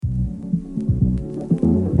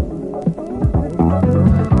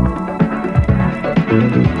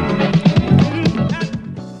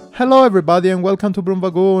Hello everybody and welcome to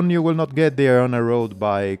Broomwagon. You will not get there on a road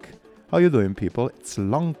bike. How you doing, people? It's a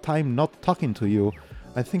long time not talking to you.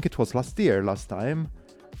 I think it was last time.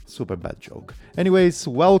 Super bad joke. Anyways,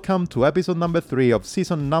 welcome to episode number 3 of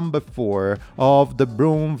season number 4 of the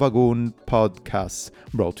Broomwagon podcast,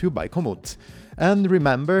 brought to you by Komoot. And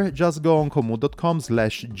remember, just go on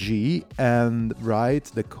komoot.com/g and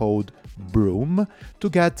write the code BROOM to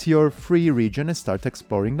get your free region and start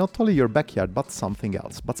exploring not only your backyard but something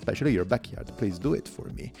else, but especially your backyard. Please do it for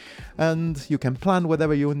me. And you can plan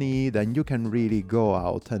whatever you need and you can really go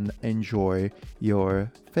out and enjoy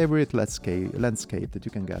your favorite landscape that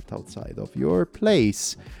you can get outside of your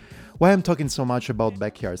place. Why I'm talking so much about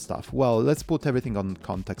backyard stuff? Well, let's put everything on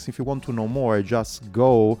context. If you want to know more, just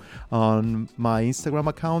go on my Instagram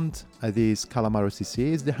account. This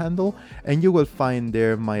CalamaroCC is the handle, and you will find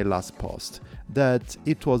there my last post. That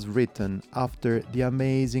it was written after the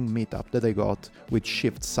amazing meetup that I got with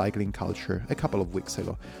Shift Cycling Culture a couple of weeks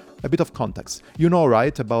ago. A bit of context. You know,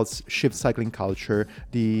 right, about Shift Cycling Culture,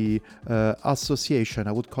 the association,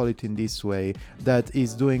 I would call it in this way, that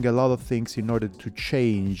is doing a lot of things in order to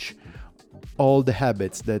change all the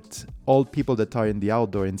habits that all people that are in the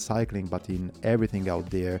outdoor in cycling, but in everything out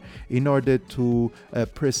there, in order to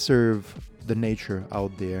preserve the nature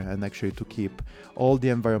out there and actually to keep all the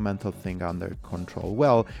environmental thing under control.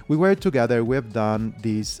 Well, we were together, we've done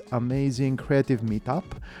this amazing creative meetup,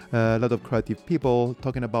 a lot of creative people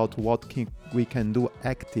talking about what we can do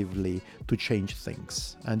actively to change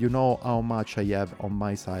things. And you know how much I have on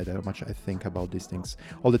my side, how much I think about these things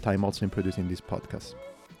all the time, also in producing this podcast.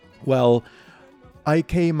 Well, I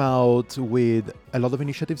came out with a lot of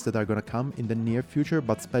initiatives that are going to come in the near future,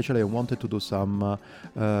 but especially I wanted to do some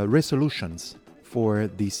resolutions for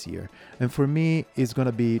this year. And for me, it's going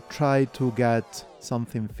to be try to get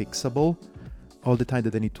something fixable all the time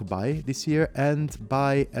that I need to buy this year and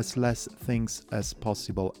buy as less things as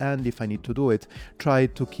possible. And if I need to do it, try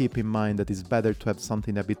to keep in mind that it's better to have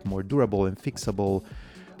something a bit more durable and fixable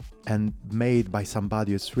and made by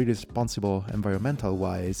somebody who's really responsible environmental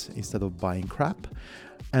wise instead of buying crap.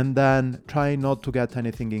 And then try not to get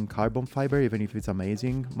anything in carbon fiber, even if it's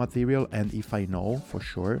amazing material. And if I know for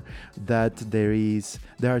sure that there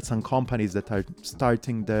are some companies that are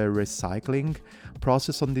starting the recycling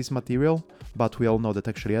process on this material, but we all know that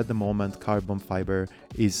actually at the moment carbon fiber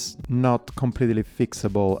is not completely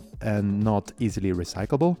fixable and not easily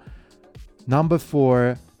recyclable. Number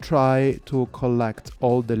 4, try to collect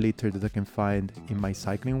all the litter that I can find in my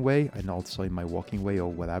cycling way and also in my walking way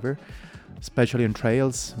or whatever, especially on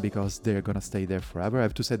trails, because they're gonna stay there forever. I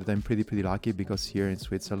have to say that I'm pretty lucky because here in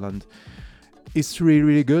Switzerland it's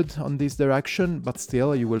really good on this direction, but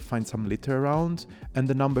still you will find some litter around. And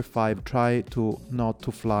the number 5, try to not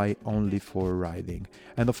to fly only for riding.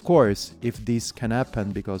 And of course, if this can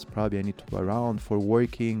happen, because probably I need to go around for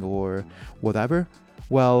working or whatever,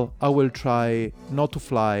 well, I will try not to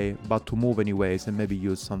fly, but to move anyways and maybe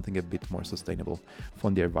use something a bit more sustainable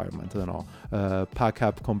for the environment. I don't know, pack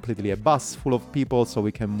up completely a bus full of people so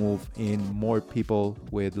we can move in more people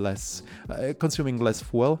with less, consuming less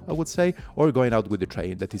fuel, I would say, or going out with the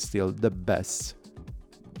train. That is still the best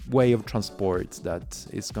way of transport that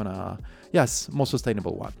is gonna, most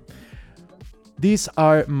sustainable one. These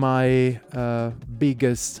are my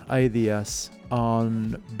biggest ideas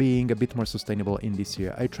on being a bit more sustainable in this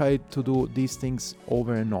year. I tried to do these things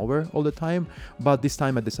over and over all the time, but this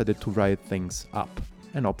time I decided to write things up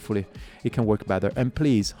and hopefully it can work better. And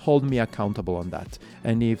please hold me accountable on that.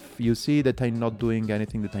 And if you see that I'm not doing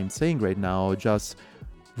anything that I'm saying right now, just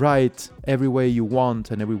write every way you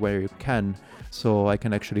want and everywhere you can so I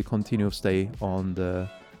can actually continue to stay on the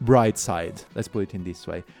bright side. Let's put it in this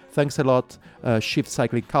way. Thanks a lot, Shift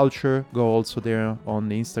Cycling Culture. Go also there on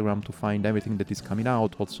Instagram to find everything that is coming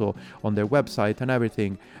out, also on their website and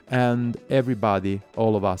everything. And everybody,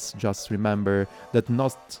 all of us, just remember that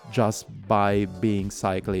not just by being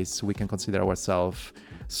cyclists we can consider ourselves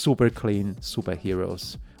super clean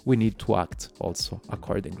superheroes. We need to act also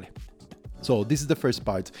accordingly. So this is the first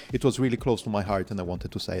part. It was really close to my heart and I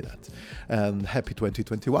wanted to say that. And happy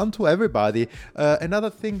 2021 to everybody. Another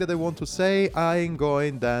thing that I want to say,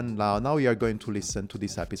 now we are going to listen to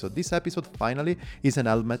this episode. This episode finally is an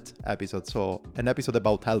helmet episode. So an episode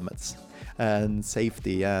about helmets and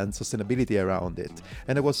safety and sustainability around it.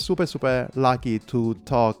 And I was super lucky to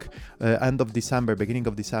talk end of December, beginning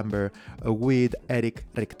of December with Eric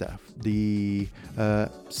Richter, the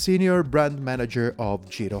senior brand manager of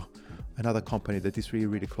Giro. Another company that is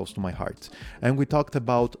really close to my heart. And we talked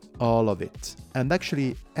about all of it. And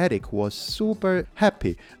actually, Eric was super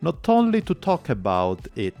happy, not only to talk about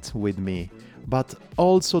it with me, but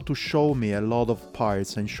also to show me a lot of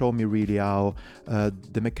parts and show me really how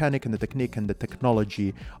the mechanic and the technique and the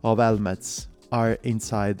technology of helmets are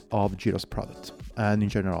inside of Giro's product and in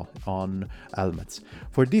general on helmets.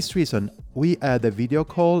 For this reason, we had a video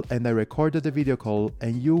call and I recorded the video call,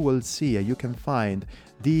 and you will see, you can find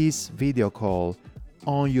this video call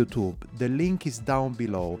on YouTube. The link is down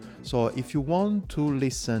below. So if you want to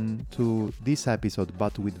listen to this episode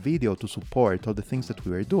but with video to support all the things that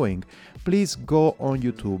we were doing, please go on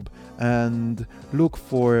YouTube and look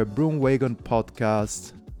for Broomwagon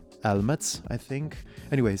Podcast Helmets, I think.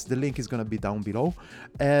 Anyways, the link is gonna be down below,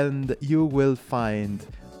 and you will find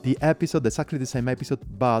the episode, exactly the same episode,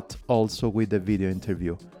 but also with the video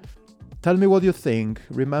interview. Tell me what you think.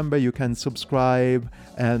 Remember, you can subscribe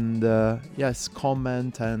and yes,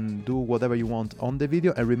 comment and do whatever you want on the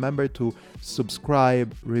video. And remember to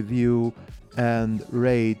subscribe, review, and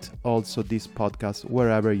rate also this podcast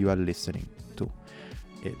wherever you are listening to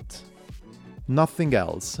it. Nothing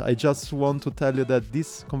else. I just want to tell you that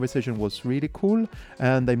this conversation was really cool,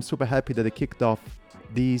 and I'm super happy that I kicked off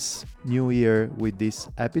this new year with this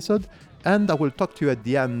episode. And I will talk to you at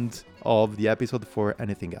the end of the episode for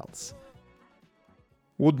anything else.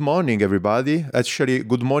 Good morning, everybody. Actually,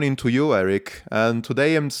 good morning to you, Eric. And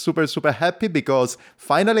today I'm super happy because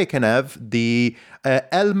finally I can have the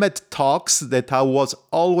helmet talks that I was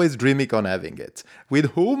always dreaming on having it.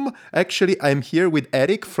 With whom? Actually, I'm here with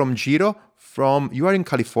Eric from Giro. You are in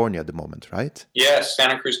California at the moment, right? Yes,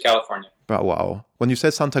 Santa Cruz, California. Wow. When you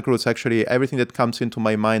say Santa Cruz, actually, everything that comes into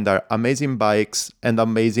my mind are amazing bikes and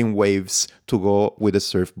amazing waves to go with a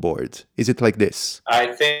surfboard. Is it like this? I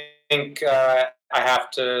think I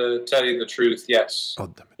have to tell you the truth, yes. Oh,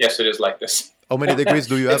 damn it. Yes, it is like this. How many degrees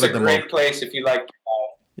do you have at the moment? It's a great place if you like.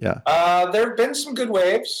 Yeah. There have been some good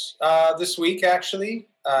waves this week, actually.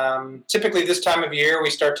 Typically this time of year, we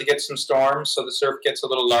start to get some storms, so the surf gets a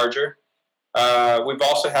little larger. We've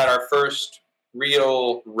also had our first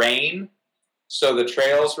real rain, so the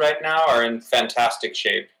trails right now are in fantastic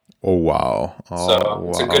shape. Oh, wow.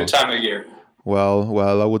 It's a good time of year.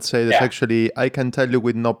 Well, I would say that actually I can tell you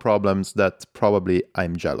with no problems that probably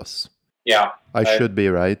I'm jealous. Yeah. I should be,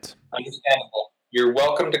 right? Understandable. You're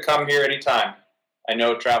welcome to come here anytime. I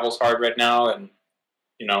know travel's hard right now, and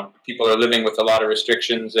people are living with a lot of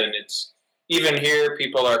restrictions, and it's even here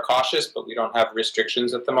people are cautious, but we don't have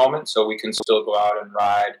restrictions at the moment, so we can still go out and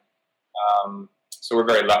ride. So we're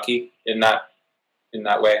very lucky in that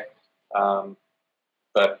way.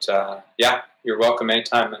 But you're welcome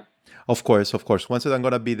anytime, man. Of course. Once I'm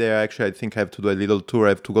going to be there, actually, I think I have to do a little tour. I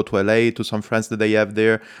have to go to LA, to some friends that they have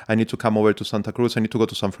there. I need to come over to Santa Cruz. I need to go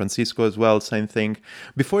to San Francisco as well, same thing.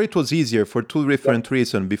 Before it was easier for two different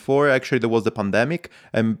reasons. Before, actually, there was the pandemic,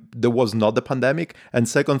 and there was not the pandemic. And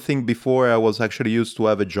second thing, before I was actually used to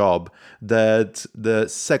have a job that the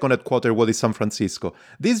second headquarters was in San Francisco.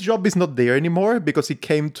 This job is not there anymore because it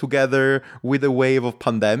came together with a wave of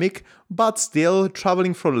pandemic, but still,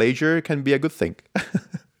 traveling for leisure can be a good thing.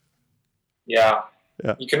 Yeah.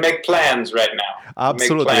 You can make plans right now.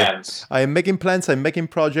 Absolutely. Make plans. I'm making plans. I'm making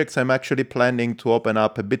projects. I'm actually planning to open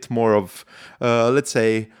up a bit more of, let's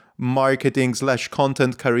say,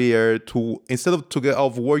 marketing/content career to instead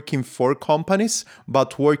of working for companies,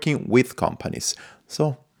 but working with companies.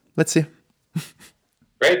 So let's see.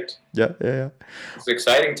 Great. Yeah. It's an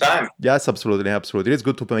exciting time. Yes, absolutely. It's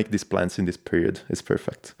good to make these plans in this period. It's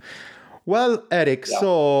perfect. Well, Eric,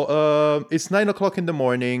 so it's 9 o'clock in the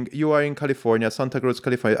morning. You are in California, Santa Cruz,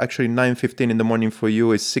 California. Actually, 9:15 in the morning for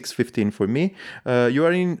you is 6:15 for me. You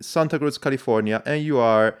are in Santa Cruz, California, and you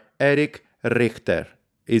are Eric Richter.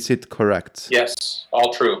 Is it correct? Yes,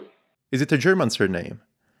 all true. Is it a German surname?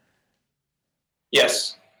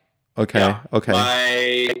 Yes. Okay, yeah. Okay.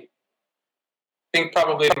 I think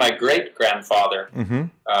probably my great-grandfather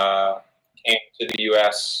came to the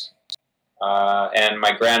U.S., and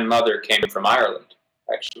my grandmother came from Ireland,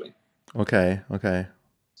 actually. Okay.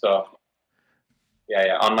 So,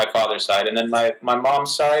 on my father's side. And then my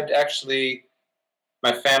mom's side, actually,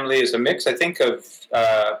 my family is a mix, I think, of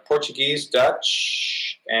Portuguese,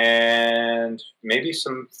 Dutch, and maybe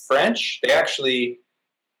some French. They actually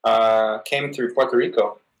came through Puerto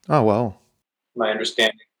Rico. Oh, wow. My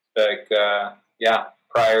understanding,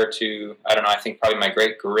 prior to, I don't know, I think probably my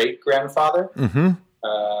great-great-grandfather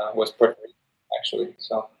was Puerto Rico, actually.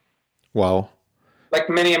 So, wow. Like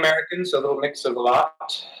many Americans, a little mix of a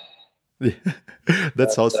lot.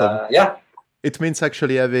 That's awesome. It means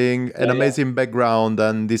actually having an amazing background,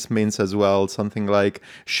 and this means as well something like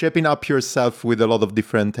shaping up yourself with a lot of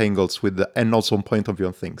different angles and also point of view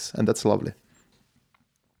on things, and that's lovely.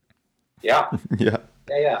 Yeah. Yeah.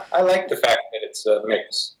 I like the fact that it's a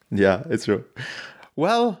mix. Yeah, it's true.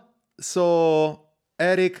 Well, so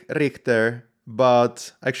Eric Richter,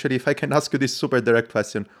 but actually, if I can ask you this super direct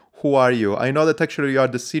question, who are you? I know that actually you are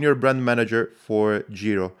the senior brand manager for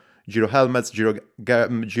Giro. Giro helmets, Giro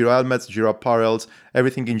helmets, Giro apparels,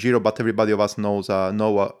 everything in Giro, but everybody of us know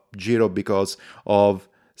Giro because of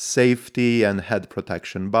safety and head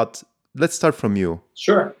protection. But let's start from you.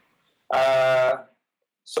 Sure.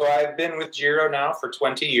 So I've been with Giro now for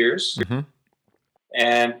 20 years. Mm-hmm.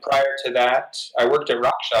 And prior to that, I worked at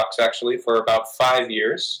RockShox actually for about 5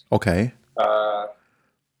 years. Okay.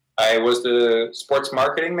 I was the sports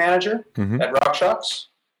marketing manager at RockShox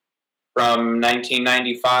from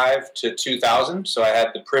 1995 to 2000. So I had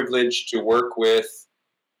the privilege to work with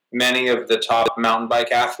many of the top mountain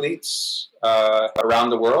bike athletes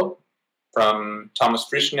around the world, from Thomas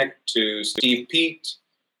Frischnick to Steve Peat,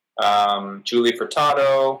 Julie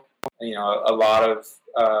Furtado, a lot of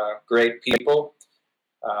great people.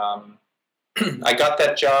 I got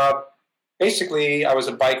that job. Basically, I was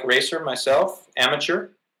a bike racer myself, amateur,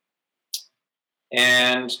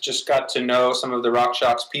 and just got to know some of the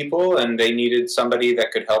RockShox people, and they needed somebody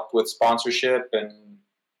that could help with sponsorship and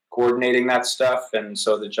coordinating that stuff, and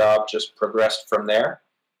so the job just progressed from there.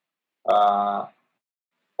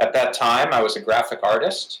 At that time, I was a graphic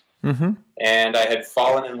artist, and I had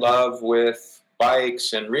fallen in love with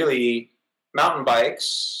bikes, and really mountain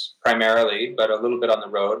bikes primarily, but a little bit on the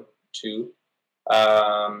road too.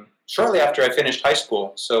 Shortly after I finished high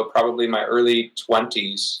school, so probably my early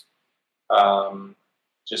 20s,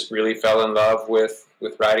 just really fell in love with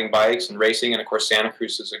riding bikes and racing. And of course, Santa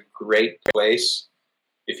Cruz is a great place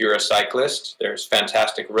if you're a cyclist. There's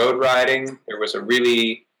fantastic road riding. There was a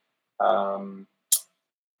really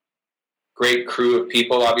great crew of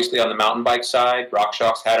people, obviously, on the mountain bike side.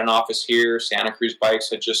 RockShox had an office here. Santa Cruz Bikes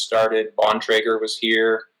had just started. Bontrager was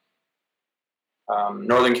here.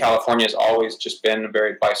 Northern California has always just been a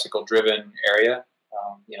very bicycle-driven area.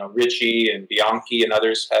 Richie and Bianchi and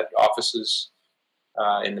others had offices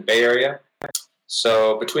in the Bay Area.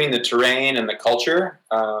 So between the terrain and the culture,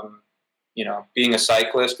 being a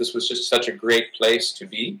cyclist, this was just such a great place to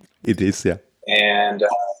be. It is, yeah. And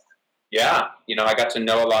I got to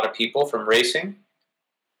know a lot of people from racing.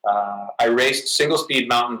 I raced single-speed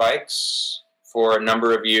mountain bikes for a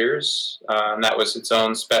number of years, and that was its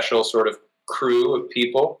own special sort of crew of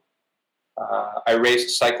people. I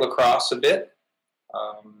raced cyclocross a bit,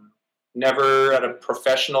 never at a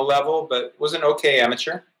professional level, but was an okay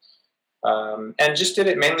amateur, and just did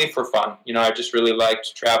it mainly for fun. I just really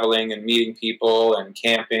liked traveling and meeting people and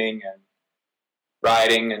camping and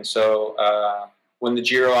riding, and so when the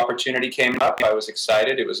Giro opportunity came up, I was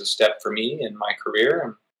excited. It was a step for me in my career,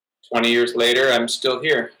 and 20 years later, I'm still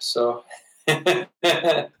here. So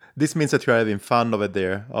this means that you're having fun over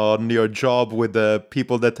there on your job with the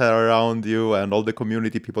people that are around you and all the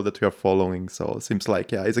community people that you're following. So it seems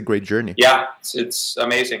like, it's a great journey. Yeah, it's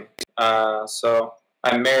amazing. So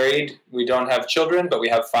I'm married. We don't have children, but we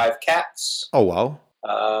have 5 cats. Oh, wow.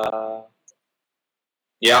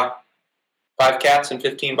 5 cats and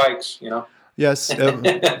 15 bikes, Yes.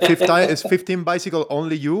 15 bicycle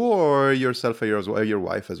only you or yourself or your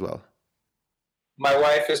wife as well? My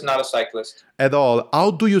wife is not a cyclist. At all.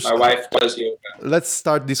 How do you... My wife does yoga. Let's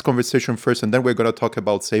start this conversation first, and then we're going to talk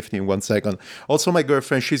about safety in 1 second. Also, my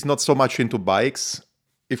girlfriend, she's not so much into bikes,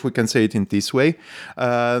 if we can say it in this way.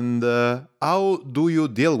 And how do you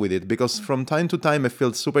deal with it? Because from time to time, I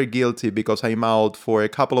feel super guilty because I'm out for a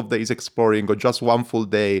couple of days exploring or just one full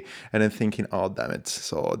day, and I'm thinking, oh, damn it.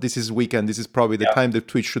 So this is weekend. This is probably the time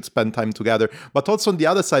that we should spend time together. But also on the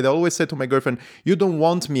other side, I always say to my girlfriend, you don't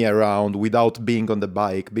want me around without being on the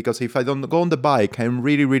bike, because if I don't go on the bike, I'm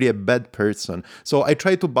really, really a bad person. So I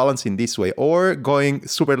try to balance in this way, or going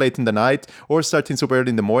super late in the night, or starting super early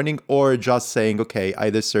in the morning, or just saying, okay, I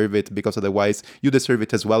deserve it, because otherwise you deserve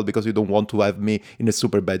it as well, because you don't want to have me in a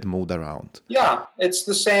super bad mood around. Yeah, it's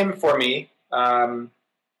the same for me.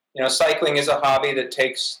 Cycling is a hobby that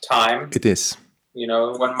takes time. It is.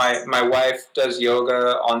 When my wife does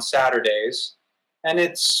yoga on Saturdays, and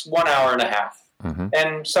it's 1 hour and a half. Mm-hmm.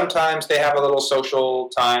 And sometimes they have a little social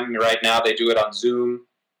time. Right now they do it on Zoom.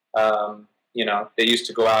 They used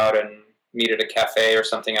to go out and meet at a cafe or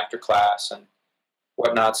something after class and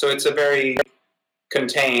whatnot. So it's a very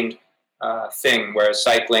contained thing, whereas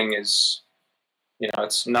cycling is,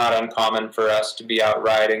 it's not uncommon for us to be out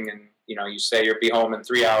riding, and you say you'll be home in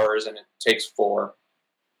 3 hours and it takes 4.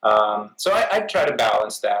 So I try to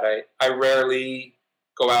balance that. I rarely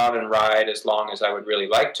go out and ride as long as I would really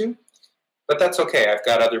like to, but that's okay. I've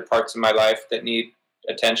got other parts of my life that need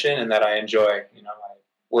attention and that I enjoy. I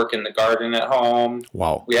work in the garden at home.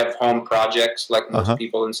 Wow. We have home projects like most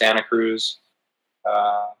people in Santa Cruz.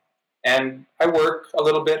 And I work a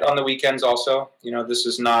little bit on the weekends also. This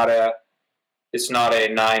is it's not a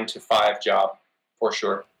 9 to 5 job for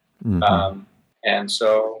sure. And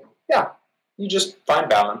so, yeah, you just find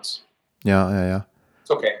balance. Yeah.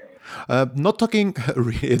 It's okay. Not talking,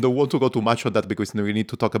 I don't want to go too much on that because we need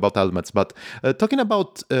to talk about helmets, but talking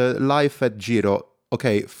about life at Giro,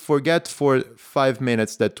 okay, forget for 5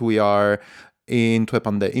 minutes that we are in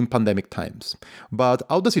pandemic times. But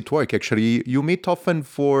how does it work actually? You meet often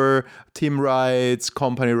for team rides,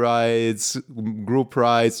 company rides, group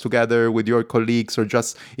rides together with your colleagues, or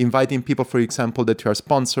just inviting people, for example, that you are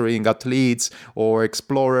sponsoring, athletes or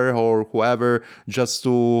explorer or whoever, just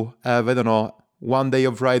to have, I don't know, one day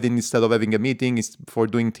of riding instead of having a meeting is for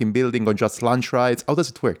doing team building or just lunch rides. How does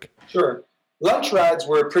it work? Sure. Lunch rides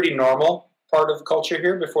were a pretty normal part of culture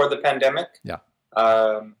here before the pandemic. Yeah.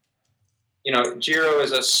 Giro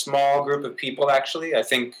is a small group of people, actually. I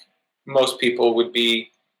think most people would be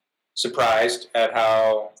surprised at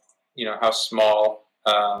how small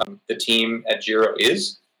the team at Giro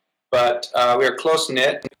is. But we are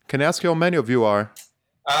close-knit. Can I ask you how many of you are?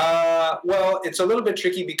 Well, it's a little bit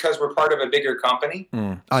tricky because we're part of a bigger company.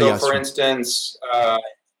 For instance,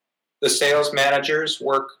 the sales managers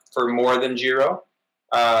work for more than Giro.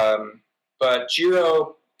 But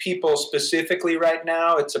Giro people specifically right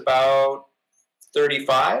now, it's about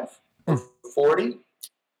 35 or 40.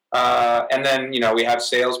 And then, we have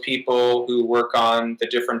salespeople who work on the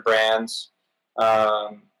different brands.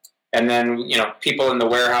 And then, people in the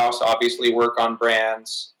warehouse obviously work on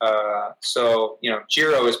brands. So,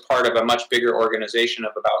 Giro is part of a much bigger organization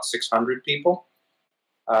of about 600 people.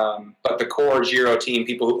 But the core Giro team,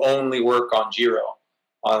 people who only work on Giro,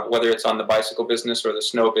 whether it's on the bicycle business or the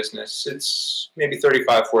snow business, it's maybe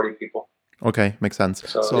 35, 40 people. Okay, makes sense.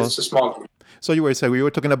 So it's a small group. So you were saying, we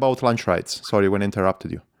were talking about lunch rides. Sorry when I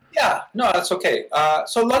interrupted you. Yeah, no, that's okay.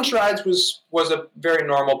 So lunch rides was a very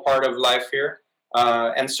normal part of life here.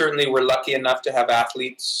 And certainly we're lucky enough to have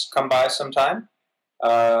athletes come by sometime.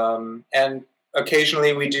 And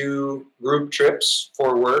occasionally we do group trips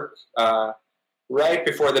for work. Right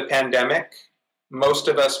before the pandemic, most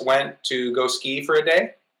of us went to go ski for a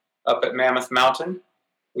day up at Mammoth Mountain.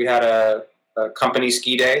 We had a company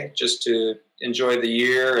ski day just to enjoy the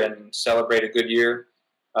year and celebrate a good year.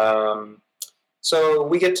 So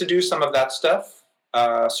we get to do some of that stuff.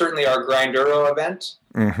 Certainly our Grinduro event.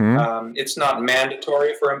 It's not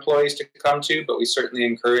mandatory for employees to come to, but we certainly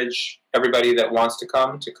encourage everybody that wants to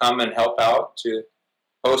come and help out to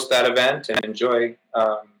host that event and enjoy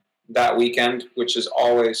that weekend, which is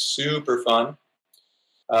always super fun.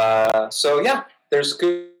 So yeah, there's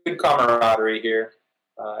good camaraderie here,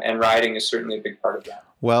 and riding is certainly a big part of that.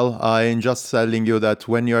 Well, I'm just telling you that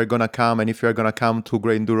when you're going to come, and if you're going to come to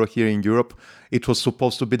Grinduro here in Europe, it was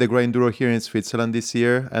supposed to be the Grinduro here in Switzerland this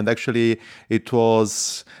year. And actually, it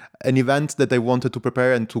was an event that I wanted to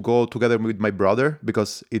prepare and to go together with my brother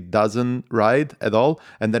because it doesn't ride at all.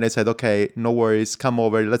 And then I said, okay, no worries, come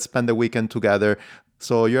over, let's spend the weekend together.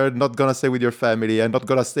 So you're not going to stay with your family. I'm not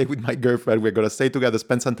going to stay with my girlfriend. We're going to stay together,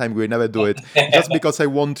 spend some time. We never do it. Just because I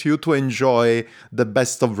want you to enjoy the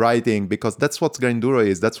best of riding, because that's what Grinduro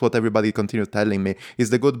is. That's what everybody continues telling me, is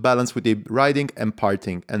the good balance with the riding and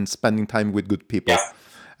partying and spending time with good people. Yeah.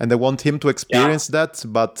 And I want him to experience that,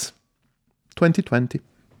 but 2020.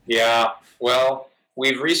 Yeah, well,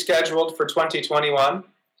 we've rescheduled for 2021.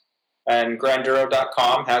 And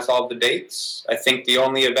Grinduro.com has all the dates. I think the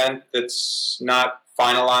only event that's not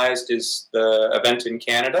finalized is the event in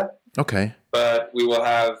Canada. Okay. But we will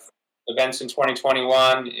have events in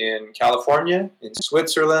 2021 in California, in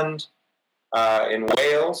Switzerland, in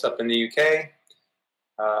Wales, up in the UK.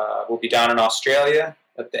 We'll be down in Australia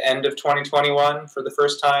at the end of 2021 for the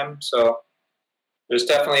first time. So there's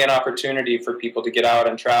definitely an opportunity for people to get out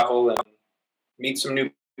and travel and meet some new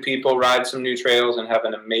people, ride some new trails, and have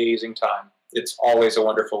an amazing time. It's always a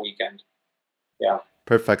wonderful weekend. Yeah.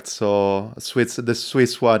 Perfect. So the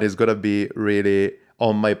Swiss one is gonna be really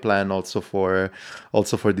on my plan also for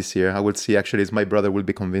this year. I will see. Actually, my brother will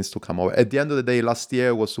be convinced to come over. At the end of the day, last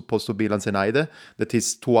year was supposed to be Lanzenheide. That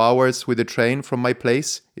is 2 hours with the train from my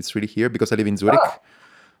place. It's really here because I live in Zurich.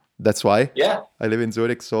 That's why. Yeah. I live in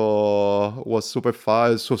Zurich, so it was super far.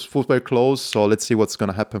 It was super close. So let's see what's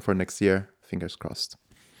gonna happen for next year. Fingers crossed.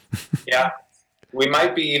 Yeah, we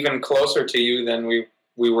might be even closer to you than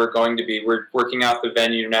we were going to be. We're working out the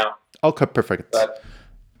venue now. Okay, perfect. But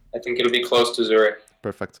I think it'll be close to Zurich.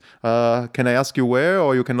 Perfect. Can I ask you where,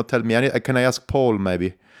 or you cannot tell me anything? Can I ask Paul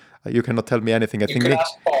maybe? You cannot tell me anything. I think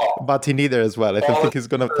ask Paul. But he neither as well. I don't think he's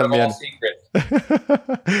going to tell me anything. Secret.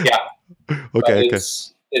 Yeah, but Okay, okay.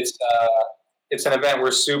 it's an event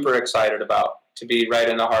we're super excited about to be right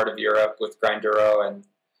in the heart of Europe with Grinduro, and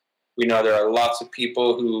we know there are lots of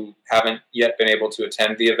people who haven't yet been able to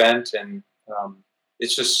attend the event, and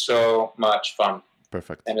it's just so much fun,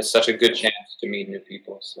 Perfect. and it's such a good chance to meet new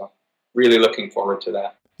people. So, really looking forward to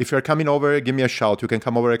that. If you're coming over, give me a shout. You can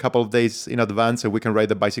come over a couple of days in advance and we can ride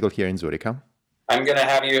the bicycle here in Zurich. Huh? I'm gonna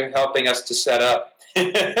have you helping us to set up.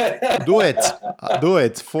 Do it. Do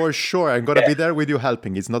it for sure. I'm going to Okay, be there with you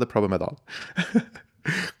helping. It's not a problem at all. super.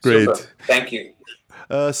 Great. Thank you.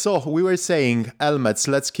 So we were saying helmets.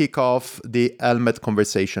 Let's kick off the helmet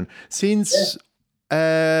conversation. Since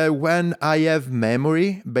when I have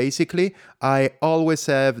memory, basically, I always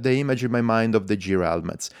have the image in my mind of the Giro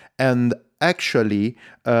helmets. And actually,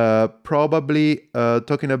 probably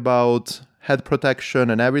talking about head protection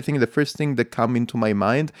and everything, the first thing that come into my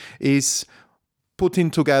mind is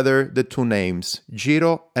putting together the two names,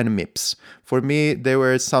 Giro and Mips. For me, they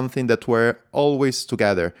were something that were always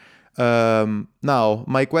together. Now,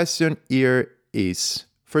 my question here is,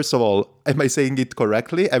 first of all, am I saying it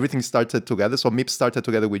correctly? Everything started together. So Mips started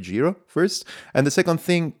together with Giro first. And the second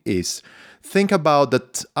thing is, think about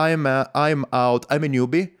that I'm out, I'm a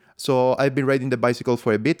newbie. So I've been riding the bicycle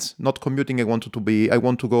for a bit, not commuting. I want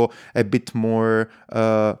to go a bit more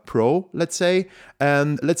pro, let's say.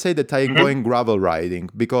 And let's say that I'm Mm-hmm. going gravel riding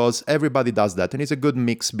because everybody does that. And it's a good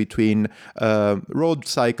mix between road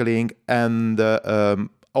cycling and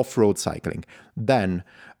off-road cycling. Then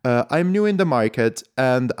I'm new in the market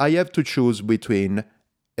and I have to choose between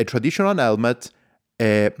a traditional helmet,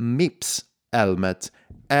 a MIPS helmet,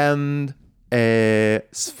 and a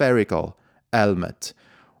spherical helmet.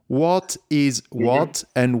 What is Mm-hmm. what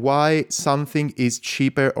and why something is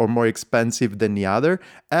cheaper or more expensive than the other?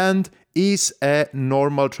 And is a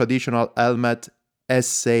normal traditional helmet as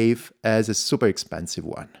safe as a super expensive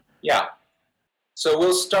one? Yeah. So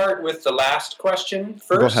we'll start with the last question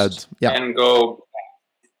Go ahead. first Yeah. and go.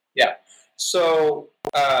 Yeah. So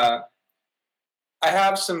I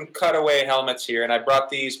have some cutaway helmets here, and I brought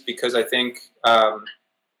these because I think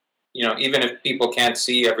even if people can't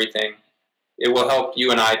see everything, it will help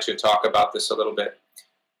you and I to talk about this a little bit.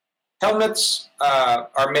 Helmets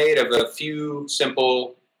are made of a few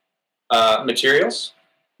simple materials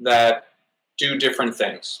that do different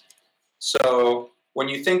things. So when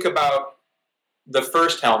you think about the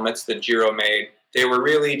first helmets that Giro made, they were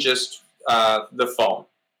really just the foam.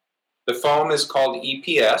 The foam is called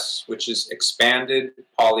EPS, which is expanded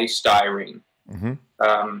polystyrene. Mm-hmm.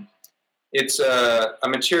 Um, it's a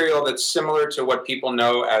material that's similar to what people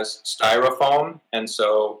know as styrofoam, and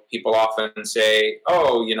so people often say,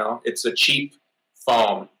 "Oh, it's a cheap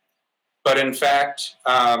foam." But in fact,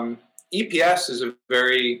 EPS is a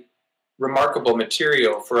very remarkable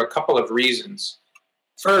material for a couple of reasons.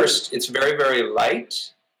 First, it's very, very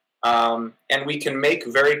light, and we can make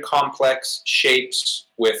very complex shapes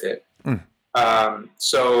with it. Mm.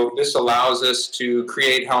 So this allows us to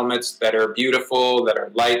create helmets that are beautiful, that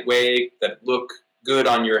are lightweight, that look good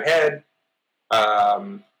on your head,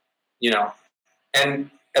 um, and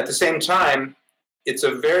at the same time, it's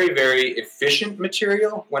a very, very efficient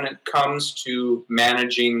material when it comes to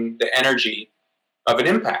managing the energy of an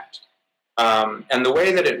impact. And the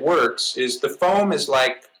way that it works is the foam is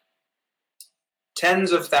like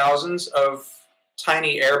tens of thousands of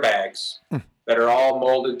tiny airbags Mm. that are all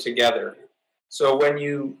molded together. So when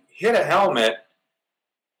you hit a helmet,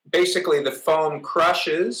 basically the foam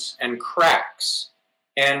crushes and cracks,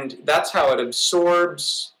 and that's how it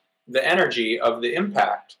absorbs the energy of the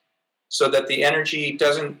impact so that the energy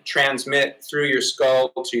doesn't transmit through your skull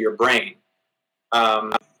to your brain.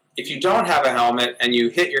 If you don't have a helmet and you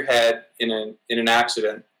hit your head in an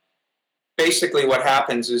accident, basically what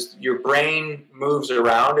happens is your brain moves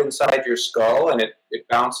around inside your skull and it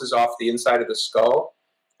bounces off the inside of the skull,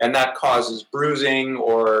 and that causes bruising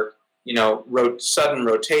or sudden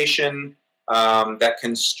rotation that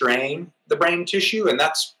can strain the brain tissue, and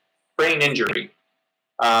that's brain injury.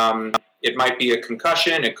 It might be a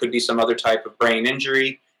concussion, it could be some other type of brain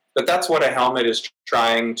injury, but that's what a helmet is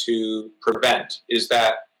trying to prevent, is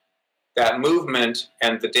that movement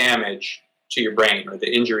and the damage to your brain or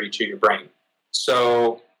the injury to your brain.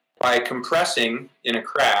 So by compressing in a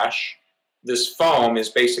crash, this foam is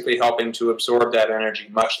basically helping to absorb that energy,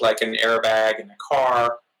 much like an airbag in a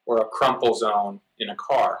car or a crumple zone in a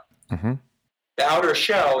car. Mm-hmm. The outer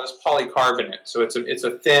shell is polycarbonate, so it's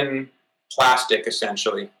a thin plastic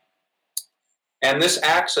essentially. And this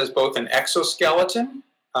acts as both an exoskeleton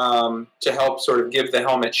to help sort of give the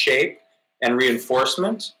helmet shape and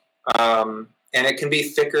reinforcement. And it can be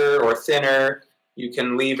thicker or thinner You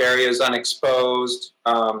can leave areas unexposed,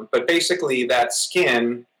 but basically that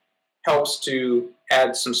skin helps to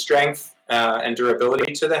add some strength and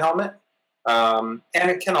durability to the helmet. And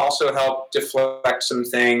it can also help deflect some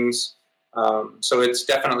things. So it's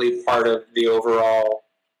definitely part of the overall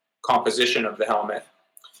composition of the helmet.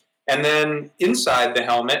 And then inside the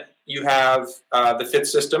helmet, you have the fit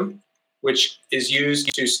system, which is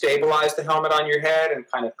used to stabilize the helmet on your head and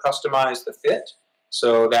kind of customize the fit.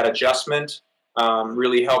 So that adjustment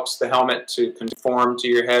really helps the helmet to conform to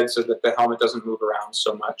your head so that the helmet doesn't move around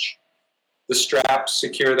so much. The straps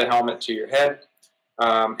secure the helmet to your head.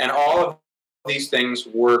 And all of these things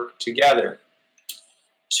work together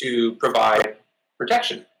to provide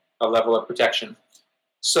protection, a level of protection.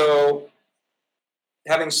 So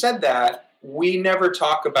having said that, we never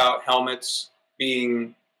talk about helmets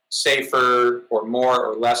being safer or more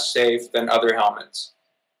or less safe than other helmets.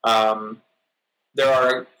 There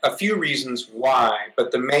are a few reasons why,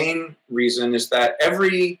 but the main reason is that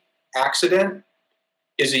every accident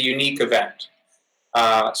is a unique event.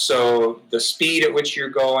 So the speed at which you're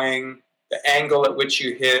going, the angle at which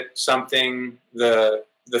you hit something, the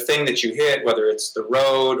thing that you hit, whether it's the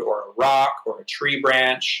road or a rock or a tree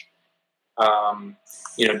branch,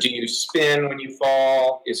 do you spin when you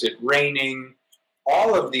fall? Is it raining?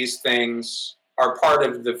 All of these things are part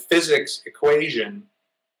of the physics equation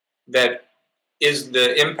that is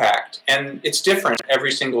the impact, and it's different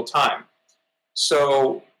every single time.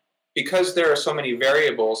 So because there are so many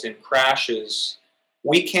variables in crashes,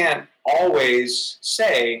 we can't always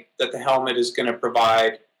say that the helmet is going to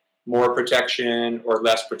provide more protection or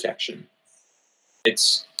less protection. It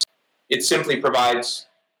simply provides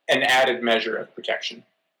an added measure of protection.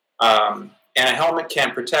 And a helmet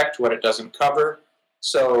can't protect what it doesn't cover.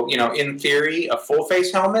 So, in theory, a full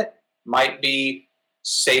face helmet might be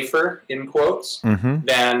safer, in quotes,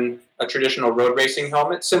 than a traditional road racing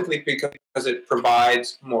helmet, simply because it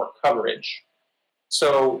provides more coverage.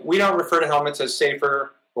 So we don't refer to helmets as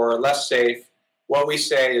safer or less safe. What we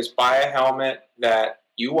say is buy a helmet that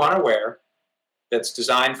you want to wear, that's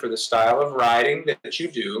designed for the style of riding that you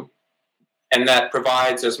do, and that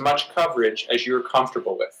provides as much coverage as you're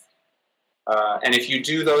comfortable with. And if you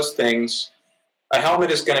do those things, a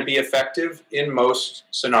helmet is going to be effective in most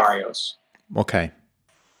scenarios. Okay.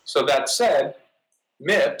 So that said,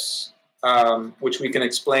 MIPS, which we can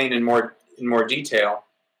explain in more detail,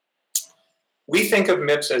 we think of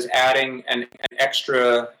MIPS as adding an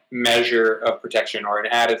extra measure of protection or an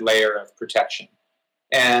added layer of protection.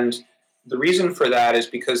 And the reason for that is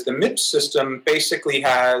because the MIPS system basically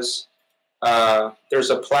has, there's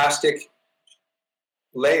a plastic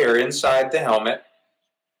layer inside the helmet,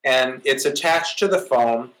 and it's attached to the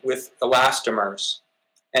foam with elastomers.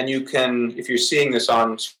 And you can, if you're seeing this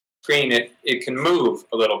on screen, it can move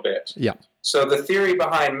a little bit. Yeah. So the theory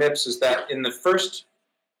behind MIPS is that in the first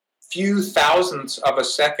few thousandths of a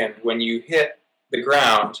second when you hit the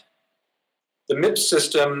ground, the MIPS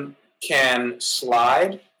system can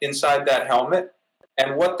slide inside that helmet.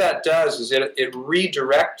 And what that does is it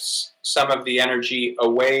redirects some of the energy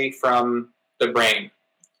away from the brain.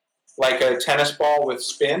 Like a tennis ball with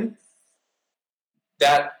spin,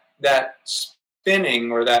 that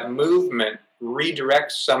spinning or that movement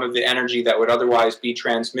redirects some of the energy that would otherwise be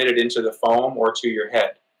transmitted into the foam or to your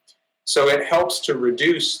head. So it helps to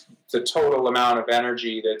reduce the total amount of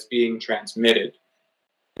energy that's being transmitted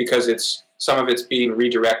because some of it's being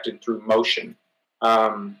redirected through motion.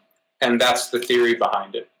 And that's the theory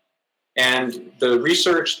behind it. And the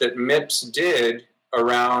research that MIPS did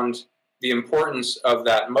around the importance of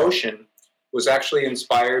that motion was actually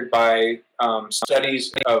inspired by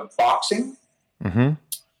studies of boxing. Mm-hmm.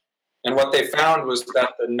 And what they found was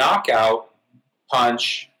that the knockout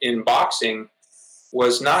punch in boxing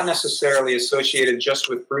was not necessarily associated just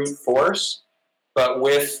with brute force, but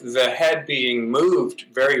with the head being moved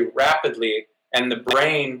very rapidly and the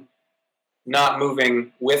brain not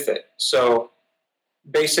moving with it. So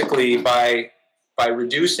basically by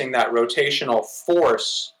reducing that rotational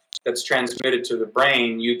force that's transmitted to the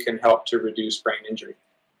brain, you can help to reduce brain injury.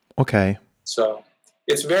 Okay. So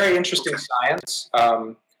it's very interesting science.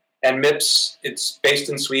 And MIPS, it's based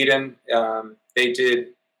in Sweden. They did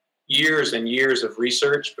years and years of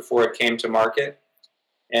research before it came to market.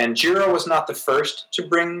 And Giro was not the first to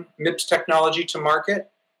bring MIPS technology to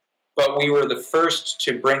market, but we were the first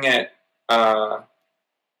to bring it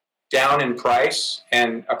down in price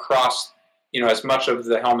and across, as much of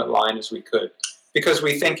the helmet line as we could, because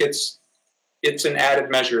we think it's an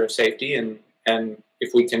added measure of safety, and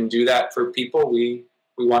if we can do that for people, we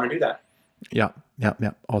want to do that. Yeah,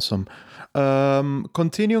 Yeah, awesome.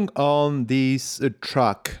 Continuing on this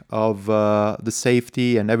track of the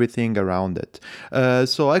safety and everything around it.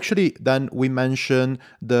 So actually, then we mentioned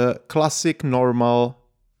the classic normal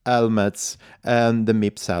helmets and the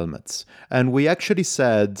MIPS helmets. And we actually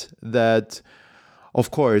said that, of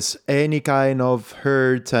course, any kind of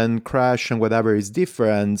hurt and crash and whatever is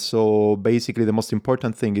different. So basically, the most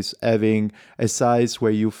important thing is having a size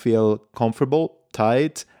where you feel comfortable,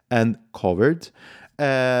 tight, and covered.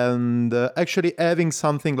 And actually, having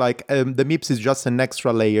something like the MIPS is just an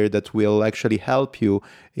extra layer that will actually help you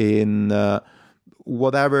in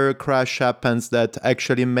whatever crash happens that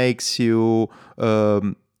actually makes you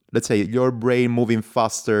let's say your brain moving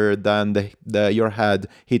faster than your head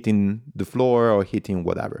hitting the floor or hitting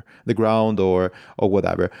whatever the ground or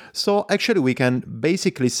whatever. So actually we can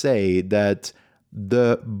basically say that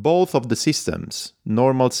the both of the systems,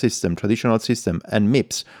 normal system, traditional system, and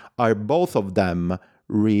MIPS, are both of them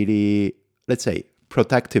really, let's say,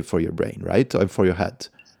 protective for your brain, right, or for your head.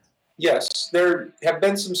 Yes, there have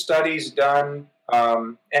been some studies done,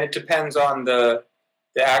 and it depends on the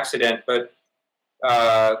accident, but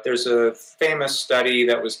there's a famous study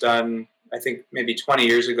that was done, I think maybe 20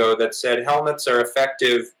 years ago, that said helmets are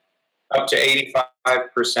effective up to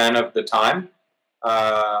 85% of the time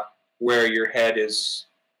where your head is,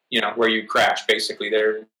 where you crash, basically.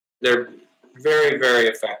 They're very, very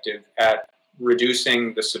effective at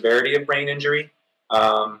reducing the severity of brain injury,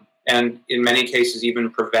 and in many cases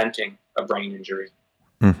even preventing a brain injury.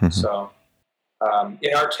 Mm-hmm. So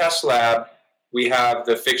in our test lab, we have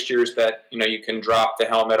the fixtures that you can drop the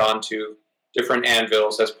helmet onto different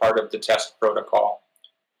anvils as part of the test protocol.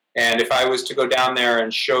 And if I was to go down there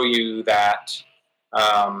and show you that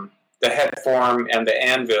the head form and the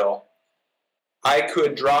anvil, I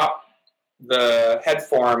could drop the head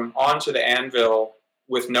form onto the anvil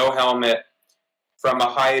with no helmet from a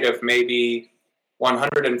height of maybe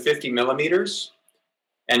 150 millimeters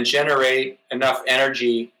and generate enough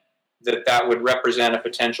energy that would represent a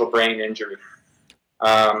potential brain injury.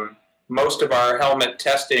 Most of our helmet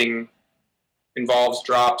testing involves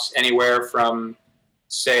drops anywhere from,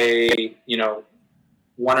 say,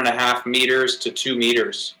 1.5 meters to 2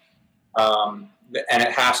 meters. And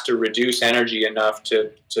it has to reduce energy enough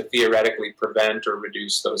to theoretically prevent or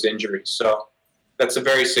reduce those injuries. So that's a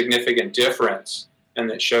very significant difference, and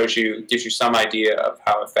that gives you some idea of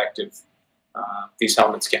how effective these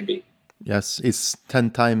helmets can be. Yes, it's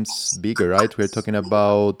 10 times bigger, right? We're talking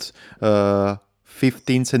about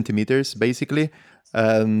 15 centimeters, basically,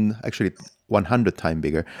 and actually 100 times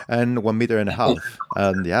bigger, and 1.5 meters.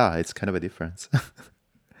 And yeah, it's kind of a difference.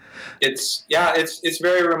 It's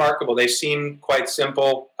very remarkable. They seem quite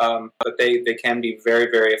simple, but they can be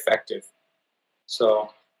very, very effective.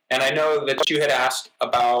 So, and I know that you had asked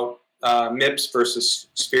about MIPS versus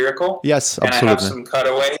spherical. Yes, absolutely. And I have some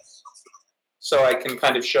cutaways, so I can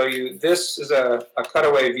kind of show you. This is a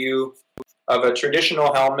cutaway view of a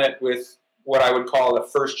traditional helmet with what I would call a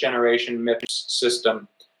first-generation MIPS system.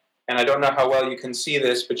 And I don't know how well you can see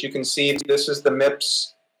this, but you can see this is the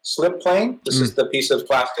MIPS slip plane. This is the piece of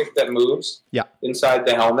plastic that moves inside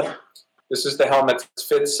the helmet. This is the helmet's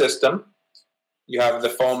fit system. You have the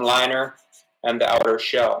foam liner and the outer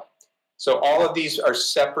shell. So all of these are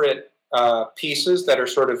separate pieces that are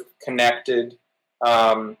sort of connected.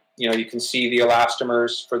 You can see the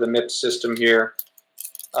elastomers for the MIPS system here.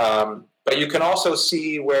 But you can also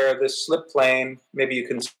see where this slip plane, maybe you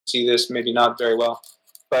can see this, maybe not very well,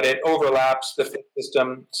 but it overlaps the fit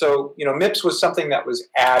system. So, MIPS was something that was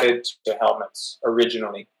added to helmets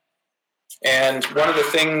originally. And one of the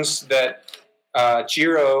things that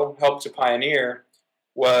Giro helped to pioneer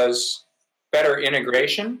was better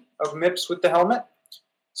integration of MIPS with the helmet.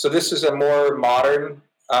 So this is a more modern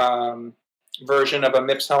version of a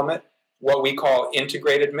MIPS helmet, what we call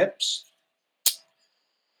integrated MIPS.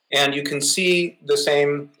 And you can see the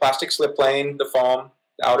same plastic slip plane, the foam,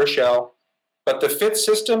 the outer shell, but the fit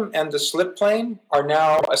system and the slip plane are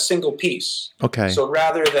now a single piece. Okay. So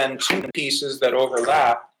rather than two pieces that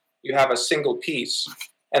overlap, you have a single piece.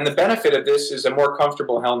 And the benefit of this is a more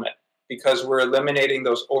comfortable helmet because we're eliminating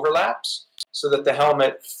those overlaps so that the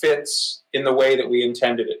helmet fits in the way that we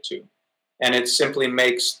intended it to. And it simply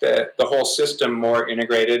makes the whole system more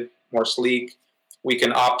integrated, more sleek. We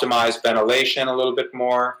can optimize ventilation a little bit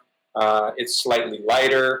more. It's slightly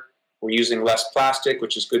lighter. We're using less plastic,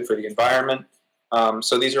 which is good for the environment.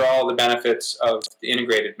 So these are all the benefits of the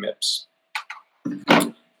integrated MIPS.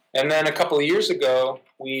 And then a couple of years ago,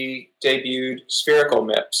 we debuted spherical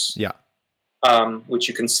MIPS, which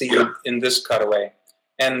you can see in this cutaway.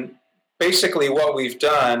 And basically what we've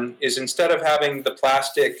done is instead of having the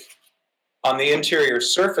plastic on the interior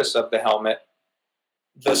surface of the helmet,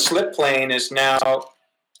 the slip plane is now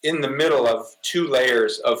in the middle of two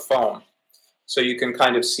layers of foam. So you can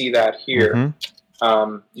kind of see that here.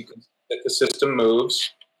 You can see that the system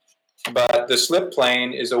moves, but the slip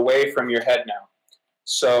plane is away from your head now.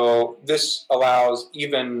 So this allows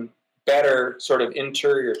even better sort of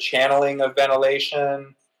interior channeling of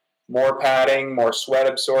ventilation, more padding, more sweat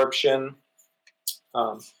absorption.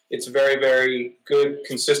 It's very, very good,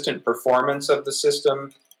 consistent performance of the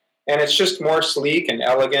system. And it's just more sleek and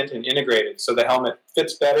elegant and integrated. So the helmet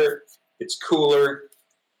fits better. It's cooler.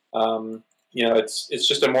 It's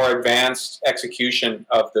just a more advanced execution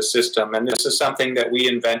of the system. And this is something that we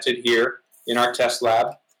invented here in our test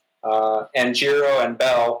lab. And Giro and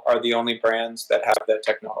Bell are the only brands that have that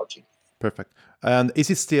technology. Perfect. And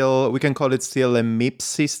is it still, we can call it still a MIPS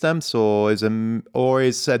system? So is it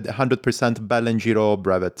 100% Bell and Giro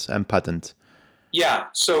brevet and patent? Yeah,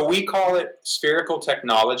 so we call it spherical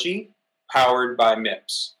technology powered by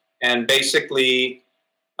MIPS. And basically,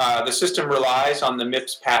 the system relies on the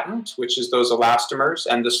MIPS patent, which is those elastomers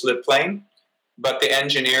and the slip plane. But the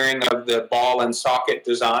engineering of the ball and socket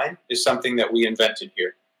design is something that we invented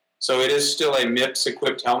here. So it is still a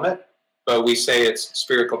MIPS-equipped helmet, but we say it's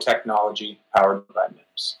spherical technology powered by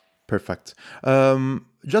MIPS. Perfect.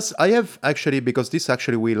 I have actually, because this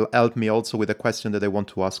actually will help me also with a question that I want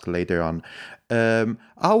to ask later on.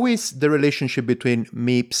 How is the relationship between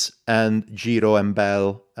MIPS and Giro and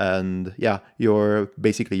Bell and your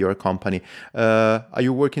company? Are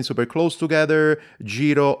you working super close together?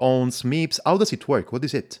 Giro owns MIPS. How does it work? What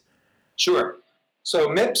is it? Sure. So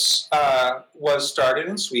MIPS was started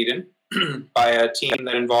in Sweden by a team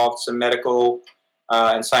that involved some medical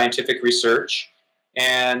and scientific research.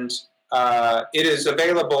 And it is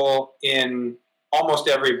available in almost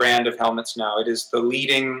every brand of helmets now. It is the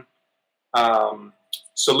leading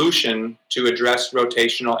solution to address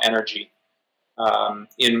rotational energy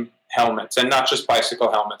in helmets, and not just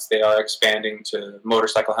bicycle helmets. They are expanding to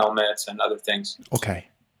motorcycle helmets and other things. Okay.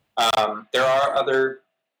 There are other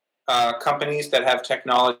companies that have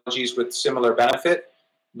technologies with similar benefit,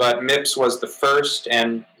 but MIPS was the first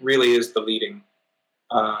and really is the leading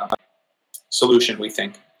solution, we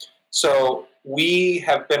think. So we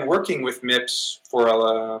have been working with MIPS for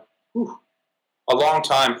a long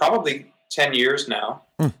time, probably 10 years now.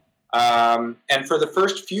 And for the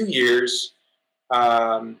first few years,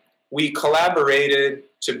 we collaborated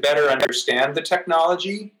to better understand the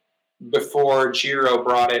technology before Giro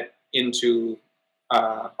brought it into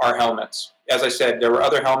our helmets. As I said, there were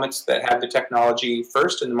other helmets that had the technology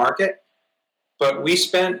first in the market, but we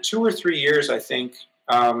spent 2 or 3 years, I think,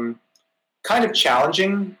 kind of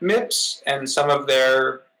challenging MIPS and some of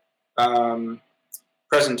their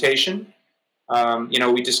presentation.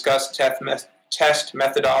 We discussed test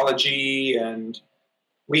methodology, and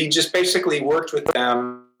we just basically worked with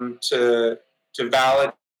them to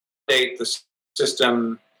validate the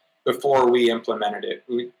system before we implemented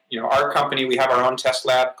it. Our company, we have our own test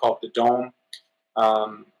lab called the Dome.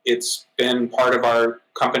 It's been part of our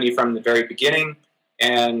company from the very beginning,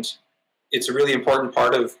 and it's a really important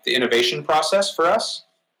part of the innovation process for us.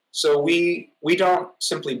 So we don't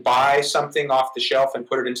simply buy something off the shelf and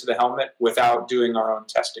put it into the helmet without doing our own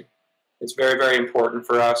testing. It's very, very important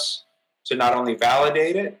for us to not only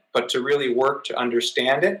validate it, but to really work to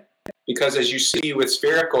understand it. Because as you see with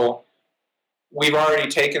spherical, we've already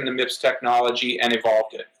taken the MIPS technology and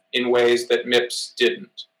evolved it in ways that MIPS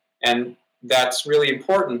didn't. And that's really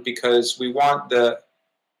important because we want the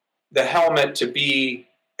helmet to be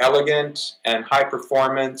elegant and high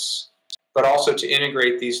performance, but also to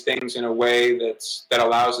integrate these things in a way that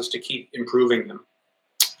allows us to keep improving them.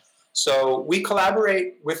 So we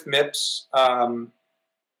collaborate with MIPS.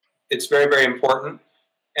 It's very, very important.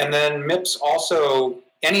 And then MIPS also,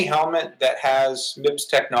 any helmet that has MIPS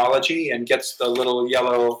technology and gets the little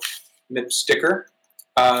yellow MIPS sticker,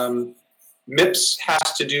 MIPS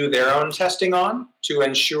has to do their own testing on to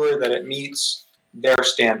ensure that it meets their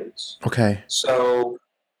standards. Okay. So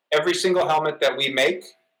every single helmet that we make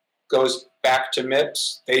goes back to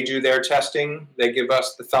MIPS. They do their testing. They give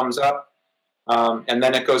us the thumbs up. And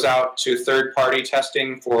then it goes out to third-party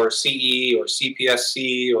testing for CE or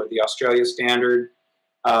CPSC or the Australia standard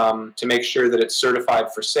to make sure that it's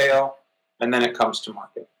certified for sale, and then it comes to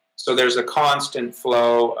market. So there's a constant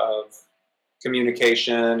flow of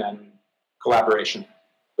communication and collaboration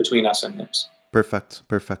between us and MIPS. Perfect.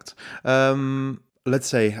 Let's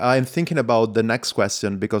say I'm thinking about the next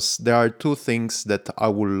question because there are two things that I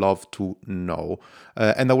would love to know.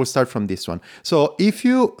 And I will start from this one. So if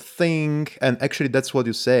you think, and actually that's what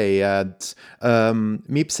you say,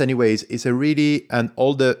 MIPS anyways, is a really, and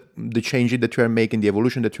all the the changes that you are making, the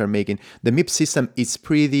evolution that you are making. The MIPS system is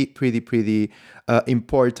pretty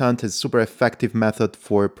important. It's super effective method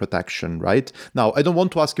for protection, right? Now, I don't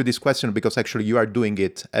want to ask you this question because actually you are doing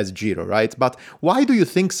it as Giro, right? But why do you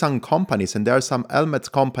think some companies, and there are some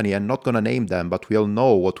helmet company, I'm not gonna name them, but we all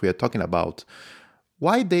know what we are talking about,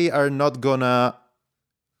 why they are not gonna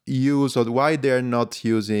use, or why they're not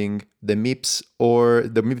using the MIPS or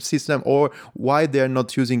the MIPS system, or why they're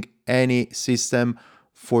not using any system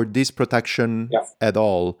for this protection at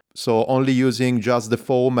all? So only using just the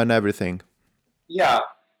foam and everything. Yeah.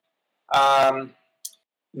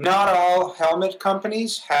 Not all helmet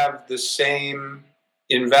companies have the same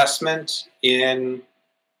investment in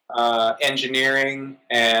engineering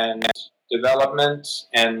and development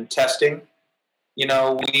and testing.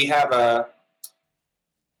 We have a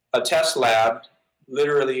test lab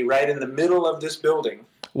literally right in the middle of this building.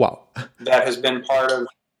 Wow. That has been part of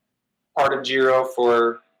Giro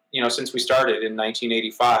for, since we started in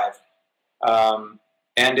 1985.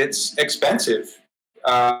 And it's expensive.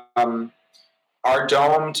 Our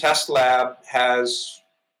dome test lab has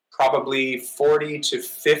probably 40 to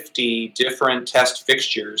 50 different test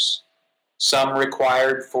fixtures, some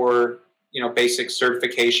required for, basic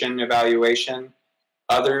certification evaluation.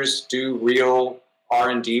 Others do real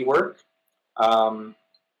R&D work.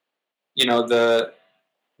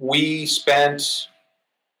 We spent,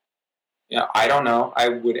 I don't know, I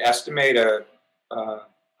would estimate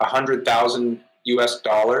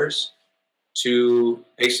 $100,000 to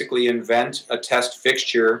basically invent a test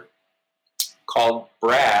fixture called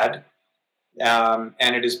BRAD.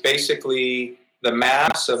 And it is basically the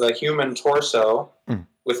mass of a human torso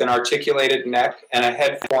with an articulated neck and a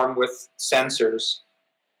head form with sensors.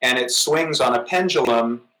 And it swings on a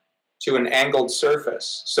pendulum to an angled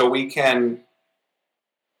surface. So we can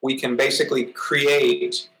basically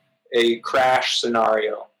create a crash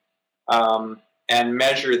scenario and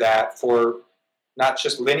measure that for not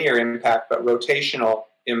just linear impact, but rotational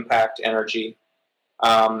impact energy.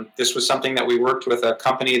 This was something that we worked with a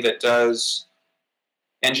company that does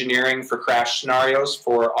engineering for crash scenarios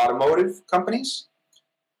for automotive companies.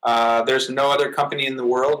 There's no other company in the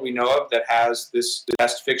world we know of that has this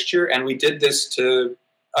test fixture, and we did this to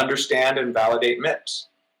understand and validate MIPS.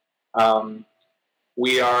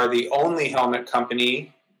 We are the only helmet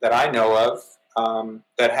company that I know of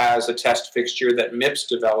that has a test fixture that MIPS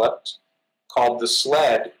developed called the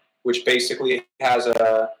SLED, which basically has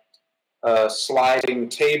a sliding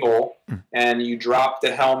table, and you drop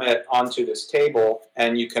the helmet onto this table,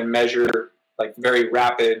 and you can measure like very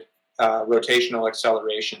rapid rotational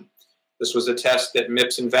acceleration. This was a test that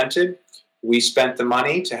MIPS invented. We spent the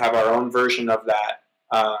money to have our own version of that.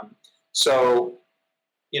 So,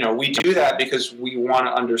 we do that because we want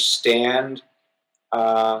to understand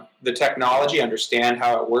the technology, understand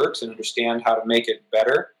how it works, and understand how to make it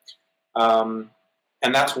better. And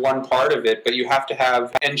that's one part of it, but you have to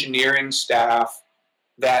have engineering staff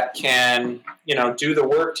that can, do the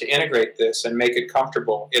work to integrate this and make it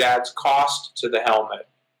comfortable. It adds cost to the helmet.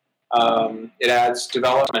 It adds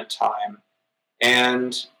development time.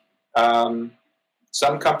 And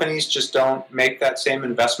some companies just don't make that same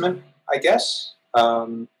investment, I guess.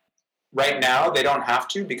 Right now, they don't have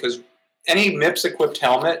to, because any MIPS-equipped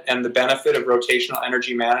helmet and the benefit of rotational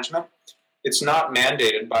energy management, it's not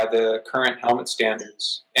mandated by the current helmet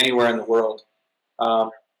standards anywhere in the world.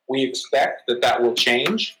 We expect that will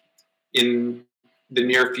change in the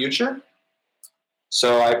near future.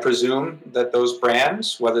 So I presume that those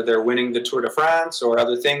brands, whether they're winning the Tour de France or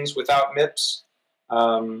other things without MIPS,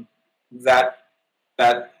 that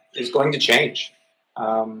is going to change.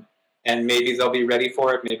 And maybe they'll be ready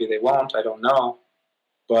for it, maybe they won't, I don't know.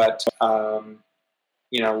 But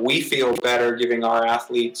we feel better giving our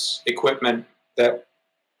athletes equipment that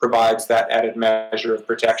provides that added measure of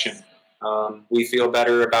protection. We feel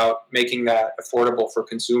better about making that affordable for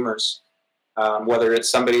consumers, whether it's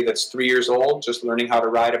somebody that's 3 years old just learning how to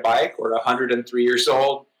ride a bike, or 103 years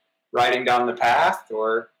old riding down the path,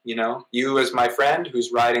 or you as my friend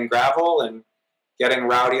who's riding gravel and getting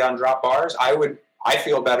rowdy on drop bars. I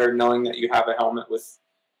feel better knowing that you have a helmet with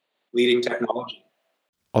leading technology.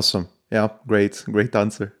 Awesome. Yeah, great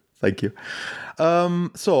answer. Thank you.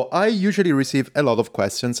 So I usually receive a lot of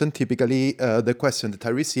questions, and typically the question that I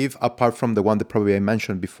receive, apart from the one that probably I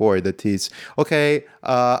mentioned before, that is, okay,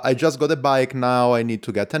 I just got a bike, now I need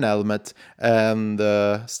to get an helmet and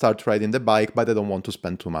start riding the bike, but I don't want to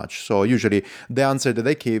spend too much. So usually the answer that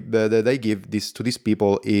I give to these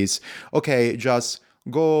people is, okay, just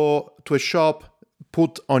go to a shop,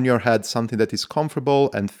 put on your head something that is comfortable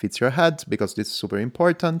and fits your head, because this is super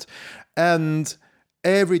important, and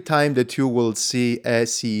every time that you will see a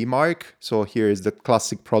CE mark, so here is the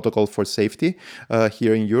classic protocol for safety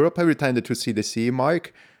here in Europe, every time that you see the CE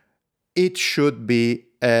mark, it should be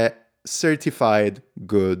a certified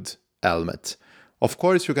good helmet. Of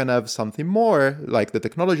course, you can have something more, like the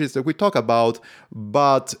technologies that we talk about,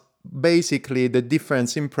 but basically the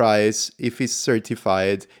difference in price, if it's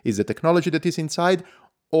certified, is the technology that is inside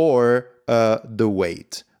or the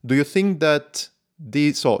weight. Do you think that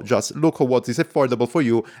so just look at what is affordable for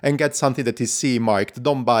you and get something that is CE marked.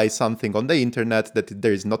 Don't buy something on the internet that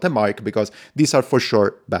there is not a mark, because these are for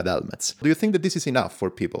sure bad helmets. Do you think that this is enough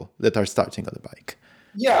for people that are starting on the bike?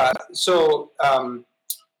 Yeah, so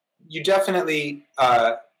you definitely,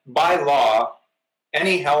 by law,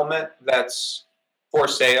 any helmet that's for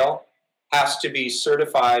sale has to be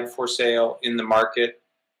certified for sale in the market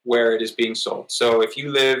where it is being sold. So if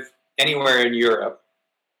you live anywhere in Europe,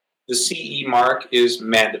 the CE mark is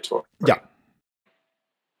mandatory. Yeah.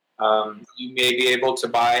 You may be able to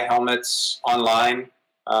buy helmets online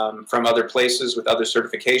from other places with other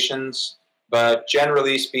certifications, but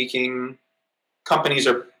generally speaking, companies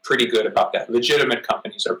are pretty good about that. Legitimate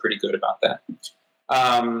companies are pretty good about that.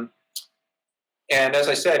 And as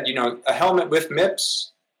I said, a helmet with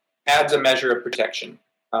MIPS adds a measure of protection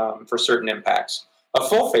for certain impacts. A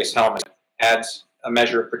full-face helmet adds a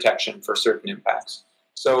measure of protection for certain impacts.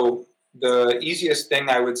 So the easiest thing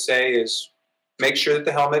I would say is make sure that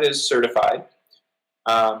the helmet is certified.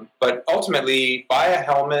 But ultimately, buy a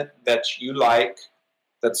helmet that you like,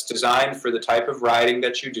 that's designed for the type of riding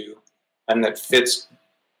that you do, and that fits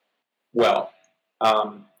well.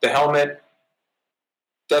 The helmet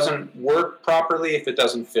doesn't work properly if it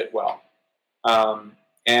doesn't fit well.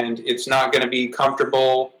 And it's not going to be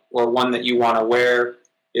comfortable or one that you want to wear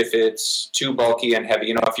if it's too bulky and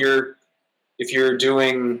heavy. If you're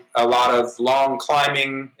doing a lot of long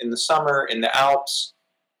climbing in the summer in the Alps,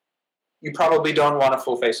 you probably don't want a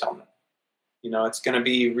full face helmet. It's going to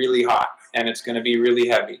be really hot and it's going to be really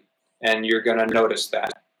heavy, and you're going to notice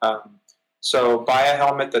that. So buy a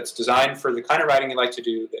helmet that's designed for the kind of riding you like to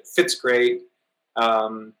do, that fits great,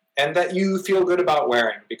 and that you feel good about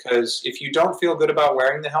wearing. Because if you don't feel good about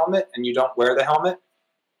wearing the helmet and you don't wear the helmet,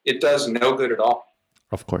 it does no good at all.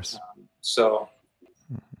 Of course. So,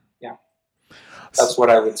 yeah, that's what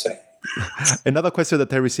I would say. Another question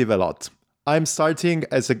that I receive a lot. I'm starting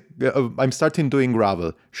doing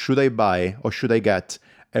gravel. Should I buy or should I get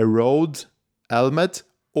a road helmet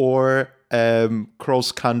or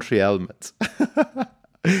cross country helmet?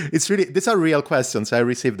 These are real questions. I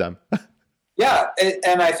receive them. Yeah,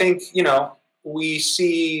 and I think we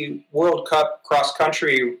see World Cup cross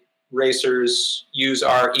country racers use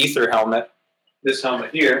our Ether helmet. This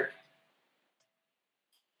helmet here.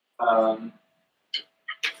 I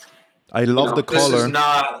love the color. This is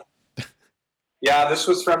not. Yeah, this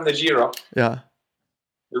was from the Giro. Yeah.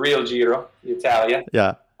 The real Giro, Italia.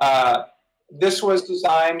 Yeah. This was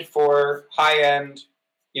designed for high-end,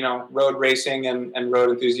 road racing and road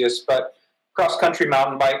enthusiasts. But cross-country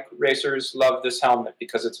mountain bike racers love this helmet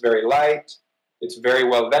because it's very light, it's very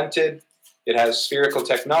well vented, it has spherical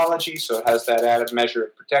technology, so it has that added measure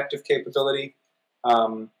of protective capability.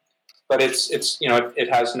 But it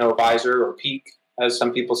has no visor or peak, as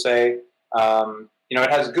some people say. It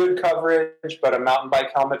has good coverage, but a mountain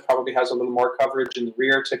bike helmet probably has a little more coverage in the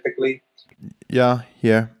rear typically. Yeah.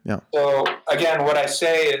 So again, what I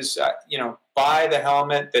say is, buy the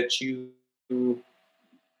helmet that you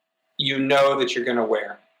know that you're going to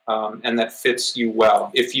wear and that fits you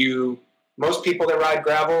well. Most people that ride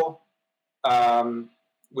gravel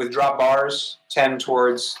with drop bars tend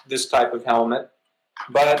towards this type of helmet,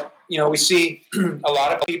 but we see a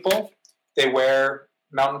lot of people, they wear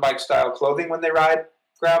mountain bike style clothing when they ride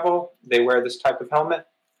gravel. They wear this type of helmet.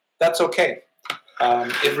 That's okay.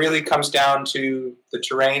 It really comes down to the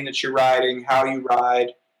terrain that you're riding, how you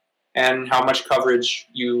ride, and how much coverage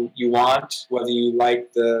you want, whether you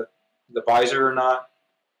like the visor or not.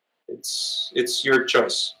 It's your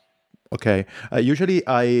choice. Okay. Usually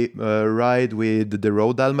I ride with the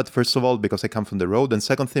road helmet, first of all, because I come from the road. And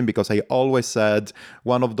second thing, because I always had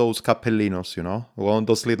one of those cappellinos, one of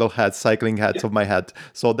those little hats, cycling hats of my head.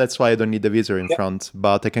 So that's why I don't need the visor in front.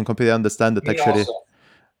 But I can completely understand that actually. Also.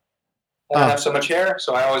 I don't have so much hair,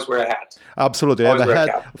 so I always wear a hat. Absolutely. I have a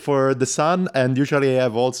hat for the sun, and usually I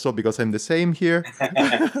have also, because I'm the same here,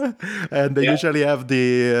 and I usually have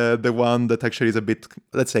the one that actually is a bit,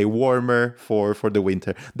 let's say, warmer for the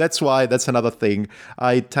winter. That's another thing.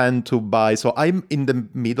 I tend to buy, so I'm in the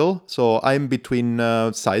middle, so I'm between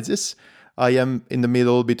sizes. I am in the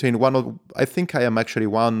middle between I think I am actually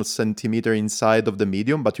 1 centimeter inside of the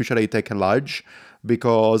medium, but usually I take a large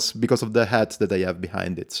because of the hat that I have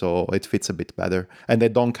behind it. So it fits a bit better. And I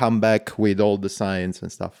don't come back with all the signs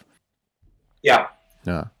and stuff. Yeah.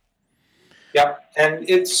 Yeah. Yep. And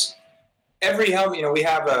it's every helmet, we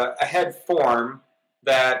have a head form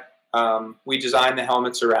that we design the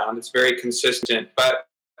helmets around. It's very consistent, but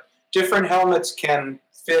different helmets can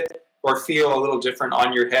fit or feel a little different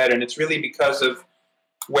on your head, and it's really because of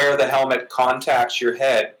where the helmet contacts your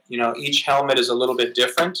head. Each helmet is a little bit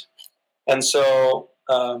different, and so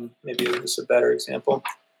maybe this is a better example.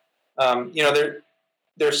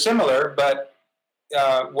 They're similar, but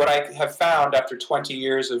what I have found after 20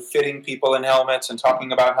 years of fitting people in helmets and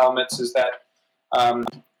talking about helmets is that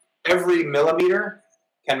every millimeter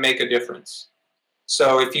can make a difference.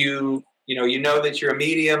 So if you know that you're a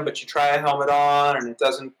medium, but you try a helmet on and it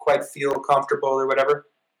doesn't quite feel comfortable or whatever,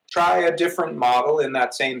 try a different model in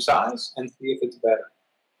that same size and see if it's better.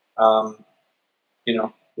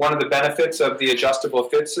 One of the benefits of the adjustable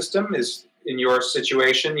fit system is in your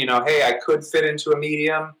situation, hey, I could fit into a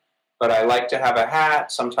medium, but I like to have a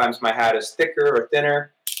hat. Sometimes my hat is thicker or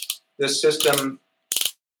thinner. This system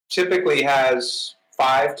typically has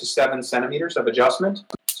 5 to 7 centimeters of adjustment.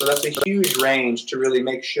 So that's a huge range to really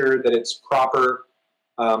make sure that it's proper,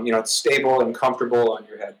 it's stable and comfortable on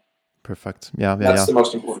your head. Perfect. Yeah. That's the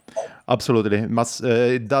most important part. Absolutely.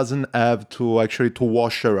 It doesn't have to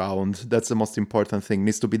wash around. That's the most important thing. It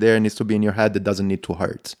needs to be there, it needs to be in your head. It doesn't need to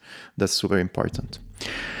hurt. That's super important.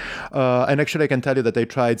 And actually, I can tell you that I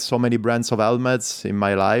tried so many brands of helmets in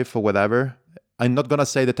my life or whatever. I'm not going to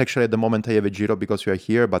say that actually at the moment I have a Giro because you are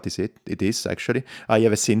here, but it is actually. I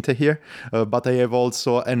have a Sinte here, but I have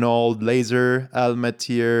also an old laser helmet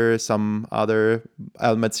here, some other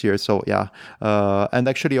helmets here. So yeah. And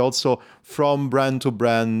actually also from brand to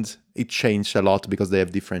brand, it changed a lot because they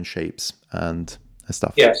have different shapes and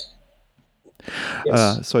stuff. Yes.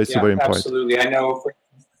 So it's super important. Absolutely. I know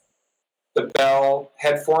the Bell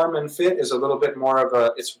head form and fit is a little bit more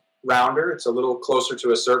it's rounder. It's a little closer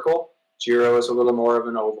to a circle. Giro is a little more of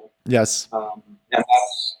an oval. Yes. And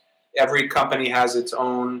every company has its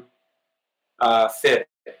own fit.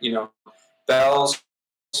 Bell's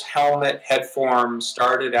helmet head form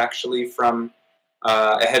started actually from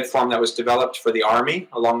a head form that was developed for the Army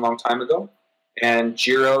a long, long time ago. And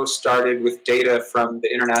Giro started with data from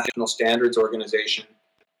the International Standards Organization.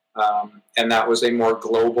 And that was a more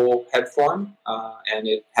global head form, and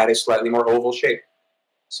it had a slightly more oval shape.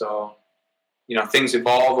 So, things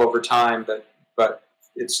evolve over time, but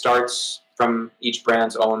it starts from each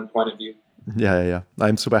brand's own point of view. Yeah.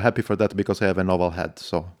 I'm super happy for that because I have an oval head,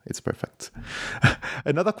 so it's perfect.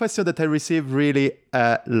 Another question that I receive really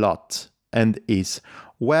a lot and is,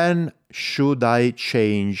 when should I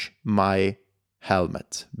change my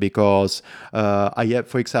helmet? Because I have,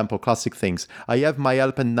 for example, classic things. I have my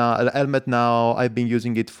helmet now. I've been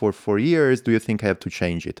using it for 4 years. Do you think I have to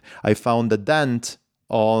change it? I found a dent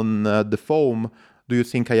on the foam. Do you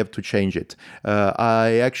think I have to change it?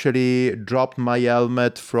 I actually dropped my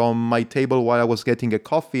helmet from my table while I was getting a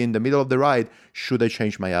coffee in the middle of the ride. Should I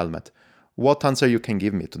change my helmet? What answer you can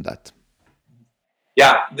give me to that?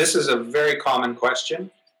 Yeah, this is a very common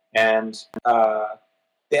question. And the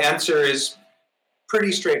answer is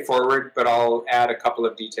pretty straightforward, but I'll add a couple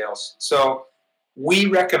of details. So we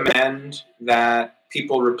recommend that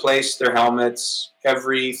people replace their helmets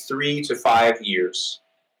every 3 to 5 years.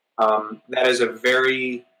 That is a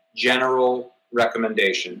very general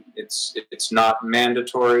recommendation. It's not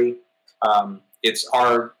mandatory. It's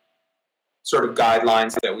our sort of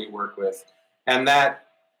guidelines that we work with. And that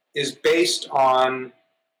is based on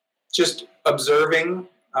just observing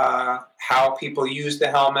how people use the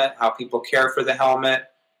helmet, how people care for the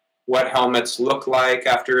helmet, what helmets look like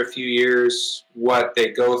after a few years, what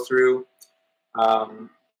they go through. And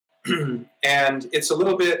it's a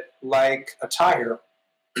little bit like a tire.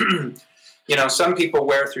 Some people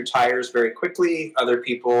wear through tires very quickly. Other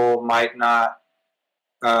people might not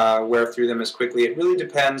wear through them as quickly. It really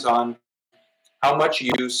depends on how much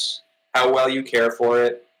use, how well you care for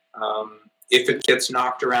it, if it gets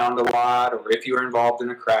knocked around a lot, or if you're involved in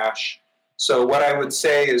a crash. So what I would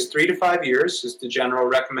say is 3 to 5 years is the general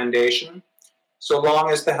recommendation, so long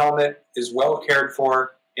as the helmet is well cared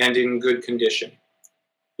for and in good condition.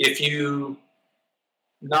 If you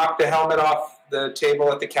knock the helmet off the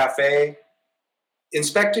table at the cafe,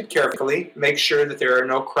 inspect it carefully, make sure that there are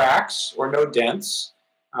no cracks or no dents.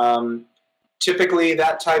 Typically,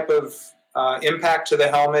 that type of impact to the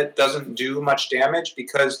helmet doesn't do much damage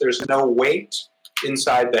because there's no weight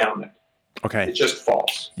inside the helmet. Okay. It just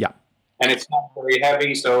falls. Yeah. And it's not very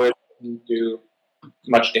heavy, so and do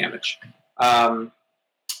much damage.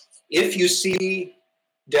 If you see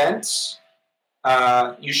dents,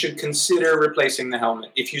 you should consider replacing the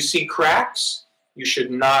helmet. If you see cracks, you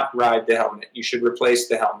should not ride the helmet. You should replace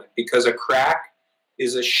the helmet, because a crack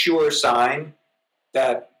is a sure sign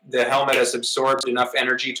that the helmet has absorbed enough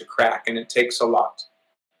energy to crack, and it takes a lot.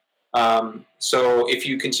 So if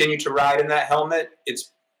you continue to ride in that helmet,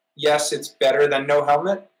 it's better than no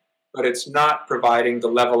helmet, but it's not providing the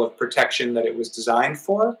level of protection that it was designed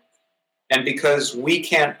for. And because we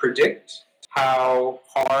can't predict how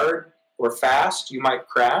hard or fast you might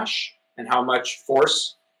crash and how much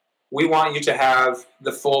force, we want you to have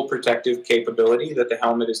the full protective capability that the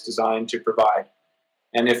helmet is designed to provide.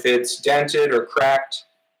 And if it's dented or cracked,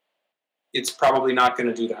 it's probably not going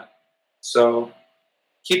to do that. So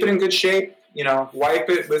keep it in good shape, wipe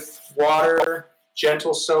it with water,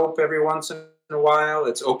 gentle soap every once in a while.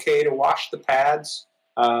 It's okay to wash the pads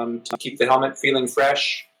to keep the helmet feeling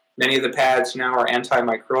fresh. Many of the pads now are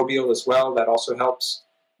antimicrobial as well. That also helps.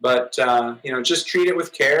 But, just treat it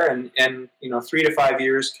with care, and 3 to 5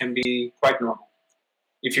 years can be quite normal.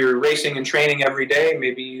 If you're racing and training every day,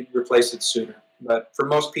 maybe you'd replace it sooner. But for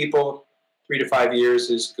most people, 3 to 5 years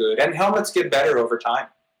is good. And helmets get better over time.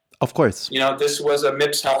 Of course. This was a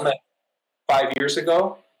MIPS helmet 5 years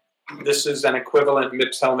ago. This is an equivalent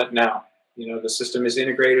MIPS helmet now. The system is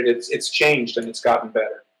integrated. It's changed, and it's gotten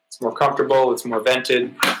better. It's more comfortable. It's more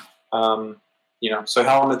vented. So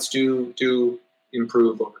helmets do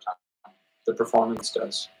improve over time. The performance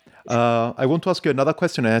does. I want to ask you another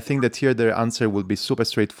question, and I think that here the answer will be super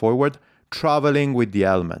straightforward. Traveling with the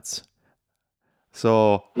helmets.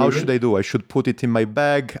 So how should I do? I should put it in my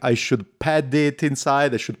bag. I should pad it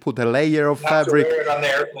inside. I should put a layer of fabric. Wear it on the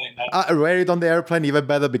airplane. Wear it on the airplane, even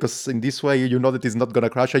better, because in this way you know that it's not going to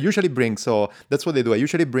crash. I usually bring, so that's what I do. I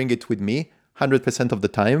usually bring it with me 100% of the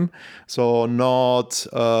time. So not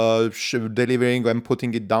delivering and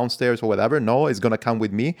putting it downstairs or whatever. No, it's going to come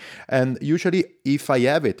with me. And usually if I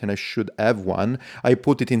have it, and I should have one, I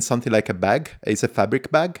put it in something like a bag. It's a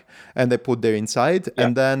fabric bag. And I put there inside. Yeah.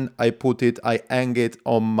 And then I hang it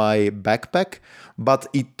on my backpack. But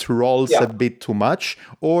it rolls a bit too much.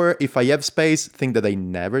 Or if I have space, thing that I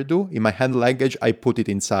never do, in my hand luggage, I put it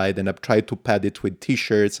inside and I try to pad it with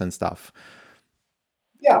t-shirts and stuff.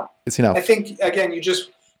 Yeah. It's enough. I think, again, you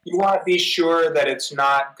want to be sure that it's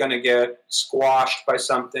not going to get squashed by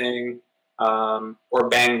something or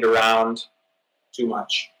banged around too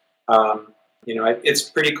much. It's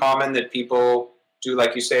pretty common that people do,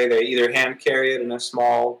 like you say, they either hand carry it in a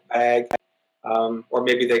small bag or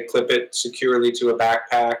maybe they clip it securely to a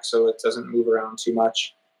backpack so it doesn't move around too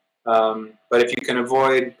much. But if you can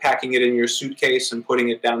avoid packing it in your suitcase and putting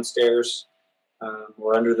it downstairs,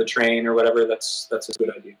 or under the train or whatever, that's a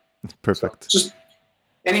good idea. Perfect. So just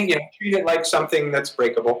treat it like something that's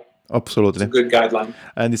breakable. Absolutely. It's a good guideline.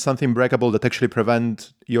 And it's something breakable that actually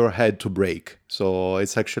prevents your head to break. So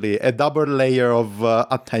it's actually a double layer of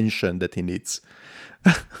attention that it needs.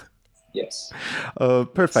 Yes.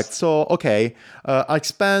 Perfect. So, okay. I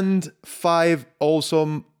spent 5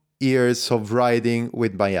 awesome years of riding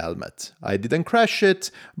with my helmet. I didn't crash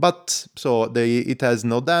it, but it has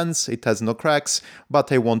no dents, it has no cracks,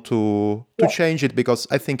 but I want to change it because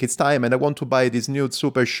I think it's time, and I want to buy this new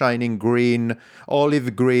super shining green,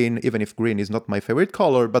 olive green, even if green is not my favorite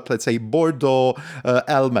color, but let's say Bordeaux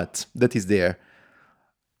helmet that is there.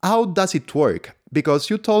 How does it work?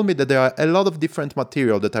 Because you told me that there are a lot of different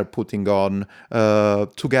material that are putting on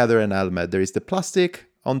together an helmet. There is the plastic.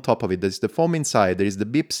 On top of it, there's the foam inside, there is the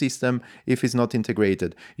bip system if it's not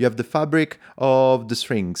integrated. You have the fabric of the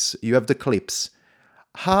strings, you have the clips.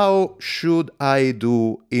 How should I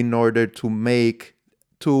do in order to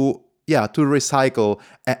recycle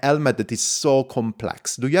a helmet that is so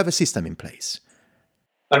complex? Do you have a system in place?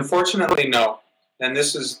 Unfortunately, no. And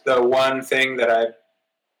this is the one thing that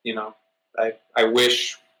I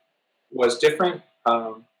wish was different.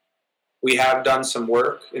 We have done some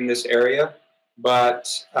work in this area. But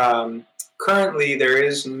currently, there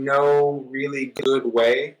is no really good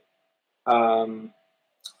way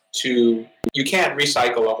you can't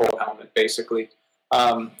recycle a whole helmet, basically.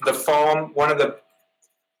 The foam, one of the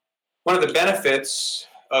benefits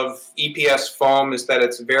of EPS foam is that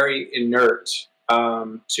it's very inert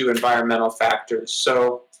to environmental factors.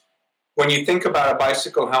 So when you think about a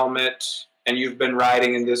bicycle helmet and you've been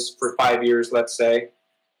riding in this for 5 years, let's say,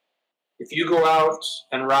 if you go out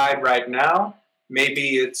and ride right now,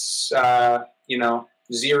 maybe it's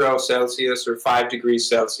 0 Celsius or 5 degrees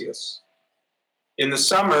Celsius. In the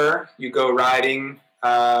summer, you go riding,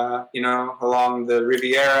 along the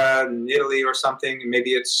Riviera in Italy or something, and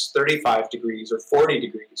maybe it's 35 degrees or 40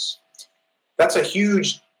 degrees. That's a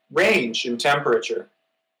huge range in temperature.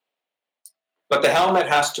 But the helmet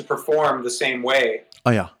has to perform the same way.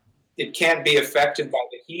 Oh yeah. It can't be affected by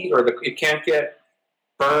the heat, or it can't get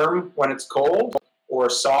firm when it's cold or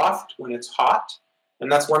soft when it's hot.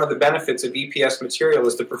 And that's one of the benefits of EPS material,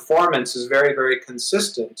 is the performance is very, very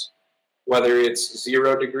consistent, whether it's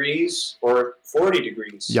 0 degrees or 40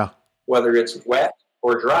 degrees, Yeah. whether it's wet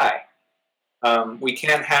or dry. We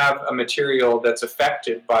can't have a material that's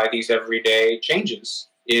affected by these everyday changes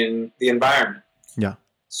in the environment. Yeah.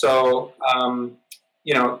 So,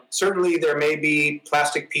 certainly there may be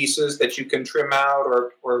plastic pieces that you can trim out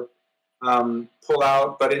or pull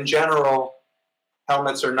out, but in general,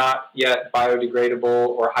 helmets are not yet biodegradable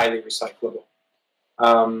or highly recyclable.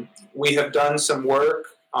 We have done some work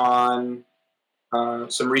on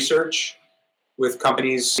some research with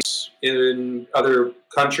companies in other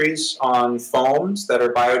countries on foams that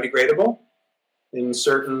are biodegradable in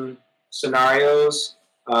certain scenarios,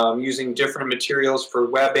 using different materials for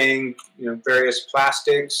webbing, various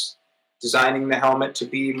plastics, designing the helmet to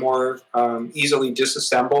be more easily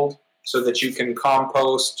disassembled so that you can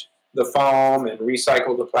compost the foam and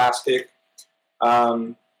recycle the plastic.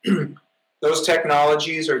 Those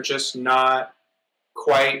technologies are just not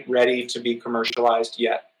quite ready to be commercialized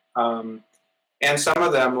yet. And some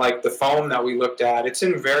of them, like the foam that we looked at, it's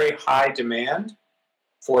in very high demand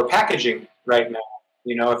for packaging right now.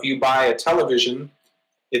 If you buy a television,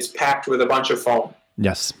 it's packed with a bunch of foam.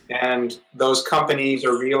 Yes. And those companies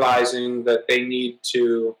are realizing that they need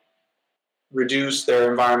to reduce their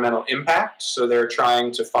environmental impact, so they're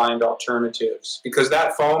trying to find alternatives, because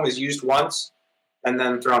that foam is used once and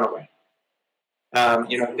then thrown away.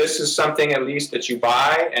 This is something at least that you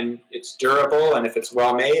buy and it's durable, and if it's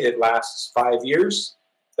well made, it lasts 5 years.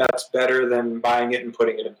 That's better than buying it and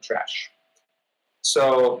putting it in the trash.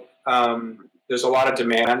 So there's a lot of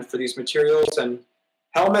demand for these materials, and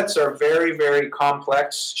helmets are very, very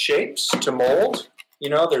complex shapes to mold.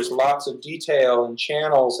 There's lots of detail and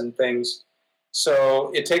channels and things.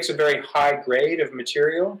 So it takes a very high grade of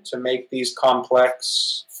material to make these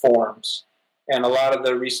complex forms. And a lot of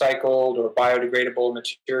the recycled or biodegradable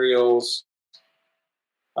materials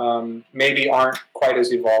maybe aren't quite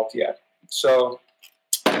as evolved yet. So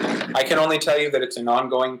I can only tell you that it's an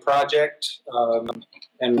ongoing project,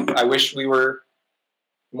 and I wish we were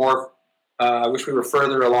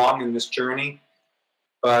further along in this journey.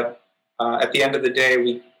 But at the end of the day,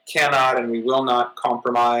 we cannot and we will not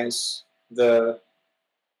compromise the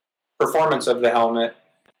performance of the helmet,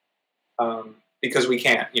 because we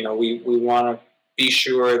can't. We want to be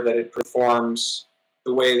sure that it performs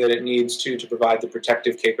the way that it needs to provide the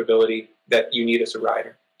protective capability that you need as a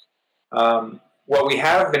rider. What we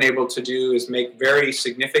have been able to do is make very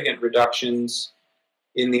significant reductions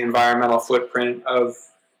in the environmental footprint of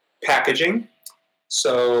packaging.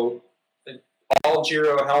 So all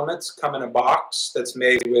Giro helmets come in a box that's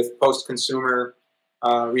made with post-consumer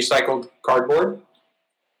recycled cardboard.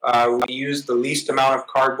 We use the least amount of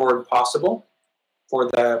cardboard possible for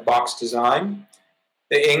the box design.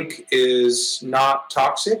 The ink is not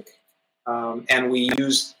toxic, and we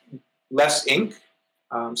use less ink.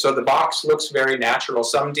 So the box looks very natural.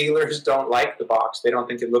 Some dealers don't like the box. They don't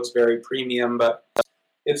think it looks very premium, but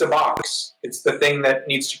it's a box. It's the thing that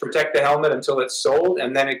needs to protect the helmet until it's sold,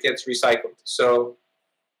 and then it gets recycled. So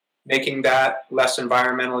making that less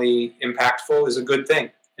environmentally impactful is a good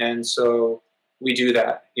thing. And so we do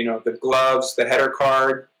that. The gloves, the header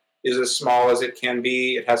card is as small as it can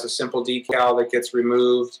be. It has a simple decal that gets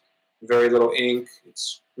removed, very little ink.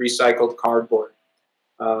 It's recycled cardboard.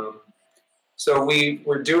 So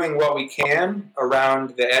we're doing what we can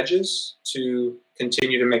around the edges to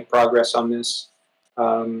continue to make progress on this.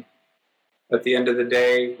 At the end of the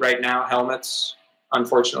day, right now, helmets,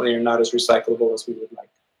 unfortunately, are not as recyclable as we would like.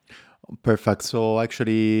 Perfect. So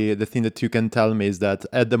actually, the thing that you can tell me is that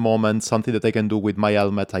at the moment, something that I can do with my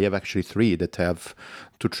helmet, I have actually 3 that I have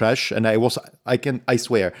to trash. And I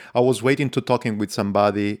swear, I was waiting to talking with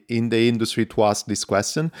somebody in the industry to ask this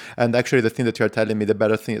question. And actually, the thing that you're telling me, the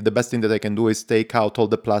best thing that I can do is take out all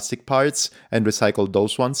the plastic parts and recycle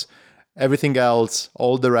those ones. Everything else,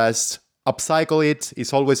 all the rest, upcycle it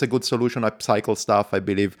is always a good solution. Upcycle stuff, I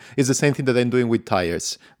believe, is the same thing that I'm doing with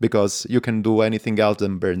tires, because you can do anything else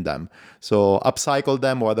than burn them. So upcycle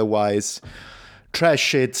them, or otherwise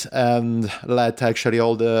trash it and let actually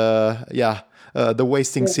all the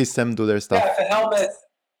wasting system do their stuff. Yeah,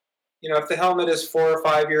 if the helmet is 4 or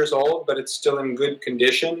 5 years old, but it's still in good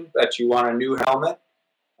condition, that you want a new helmet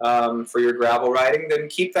for your gravel riding, then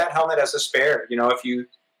keep that helmet as a spare.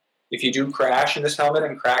 If you do crash in this helmet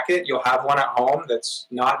and crack it, you'll have one at home that's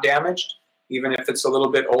not damaged. even if it's a little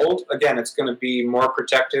bit old. Again, it's going to be more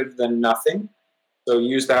protective than nothing. So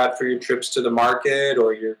use that for your trips to the market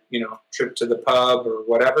or your, trip to the pub or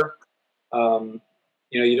whatever.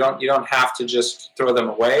 You don't have to just throw them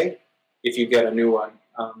away if you get a new one.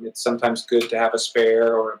 It's sometimes good to have a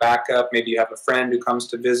spare or a backup. Maybe you have a friend who comes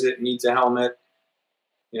to visit, needs a helmet.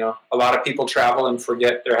 A lot of people travel and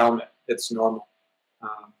forget their helmet. It's normal.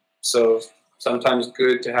 So sometimes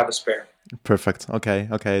good to have a spare. Perfect.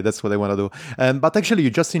 Okay. That's what I want to do. But actually,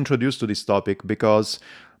 you just introduced to this topic because,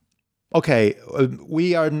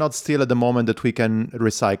 we are not still at the moment that we can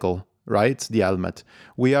recycle, right? The helmet.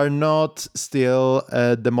 We are not still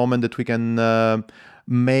at the moment that we can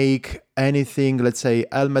make anything, let's say,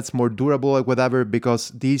 helmets more durable or whatever, because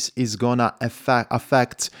this is gonna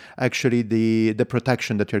affect actually the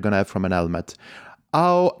protection that you're gonna have from an helmet.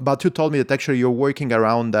 But you told me that actually you're working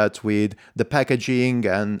around that with the packaging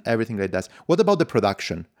and everything like that. What about the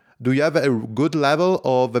production? Do you have a good level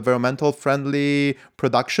of environmental friendly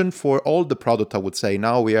production for all the product, I would say?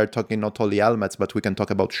 Now we are talking not only helmets, but we can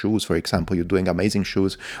talk about shoes, for example. You're doing amazing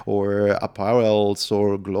shoes or apparels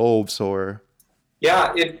or gloves or...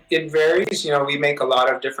 Yeah, it varies. We make a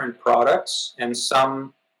lot of different products, and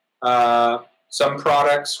some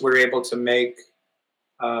products we're able to make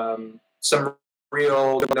some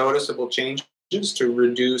real noticeable changes to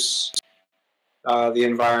reduce the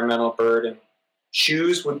environmental burden.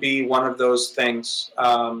 Shoes would be one of those things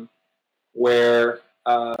where,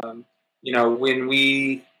 when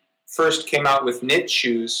we first came out with knit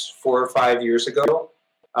shoes 4 or 5 years ago,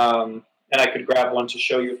 and I could grab one to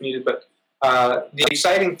show you if needed, but the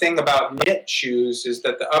exciting thing about knit shoes is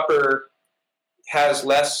that the upper has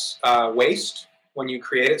less waste when you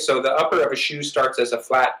create it. So the upper of a shoe starts as a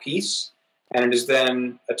flat piece, and it is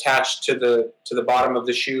then attached to the bottom of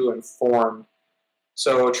the shoe and formed.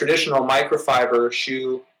 So a traditional microfiber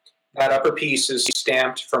shoe, that upper piece is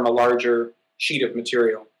stamped from a larger sheet of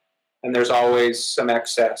material, and there's always some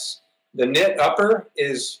excess. The knit upper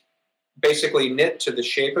is basically knit to the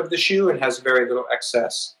shape of the shoe and has very little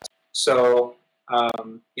excess. So,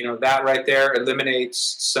 that right there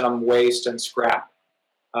eliminates some waste and scrap.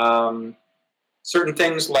 Certain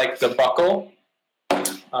things like the buckle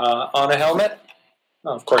on a helmet,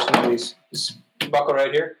 of course, this buckle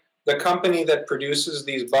right here. The company that produces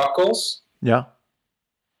these buckles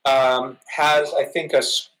has, I think,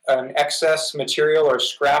 an excess material or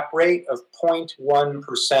scrap rate of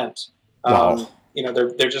 0.1%. Wow.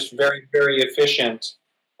 They're just very, very efficient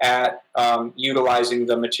at utilizing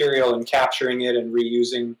the material and capturing it and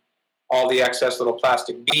reusing all the excess little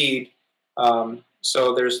plastic bead.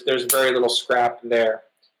 So there's very little scrap there.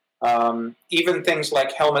 Even things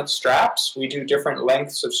like helmet straps, we do different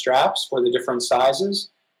lengths of straps for the different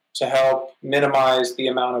sizes to help minimize the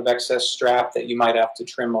amount of excess strap that you might have to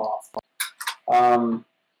trim off.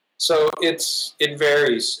 So it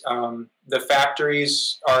varies. The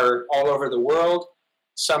factories are all over the world.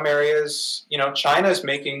 Some areas, China is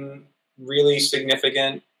making really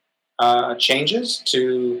significant changes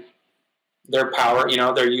to their power.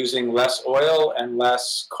 They're using less oil and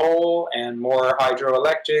less coal and more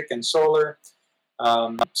hydroelectric and solar.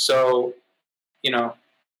 So,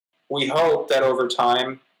 we hope that over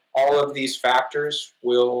time, all of these factors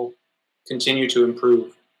will continue to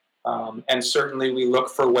improve. And certainly we look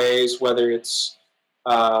for ways, whether it's,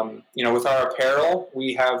 with our apparel,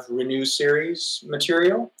 we have Renew Series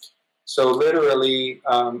material. So literally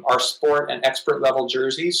our sport and expert level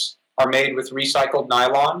jerseys are made with recycled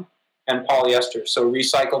nylon and polyester. So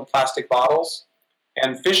recycled plastic bottles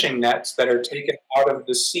and fishing nets that are taken out of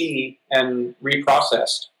the sea and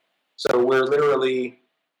reprocessed. So we're literally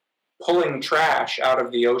pulling trash out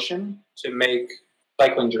of the ocean to make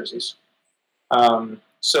cycling jerseys.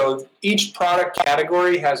 So each product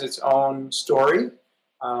category has its own story.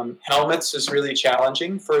 Helmets is really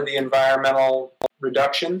challenging for the environmental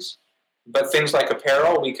reductions, but things like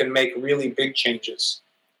apparel, we can make really big changes.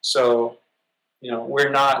 So, we're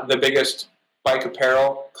not the biggest bike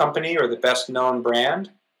apparel company or the best known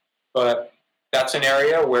brand, but that's an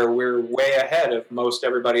area where we're way ahead of most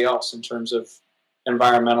everybody else in terms of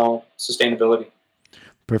environmental sustainability.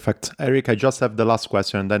 Perfect. Eric, I just have the last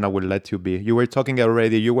question and then I will let you be. You were talking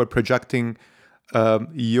already, you were projecting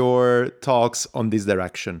your talks on this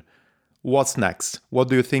direction. What's next? What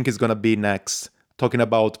do you think is going to be next? Talking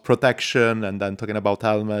about protection and then talking about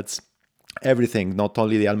helmets, everything, not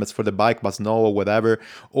only the helmets for the bike, but snow or whatever,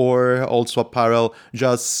 or also apparel.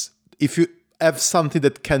 Just if you have something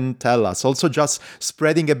that can tell us, also just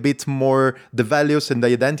spreading a bit more the values and the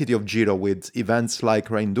identity of Giro with events like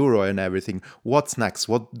Rainduro and everything. What's next?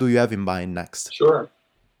 What do you have in mind next? Sure.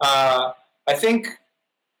 I think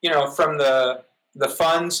from the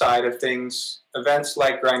fun side of things, events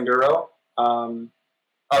like Grinduro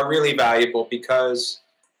are really valuable because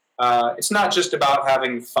it's not just about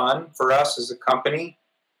having fun for us as a company.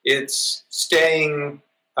 It's staying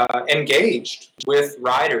engaged with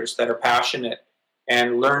riders that are passionate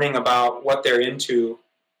and learning about what they're into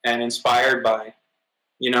and inspired by.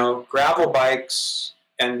 Gravel bikes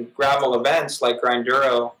and gravel events like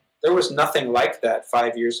Grinduro, there was nothing like that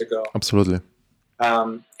 5 years ago. Absolutely.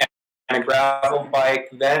 And a gravel bike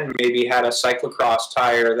then maybe had a cyclocross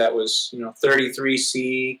tire that was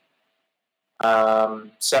 33C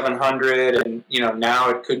 700, and now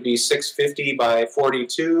it could be 650 by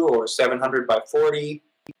 42 or 700 by 40.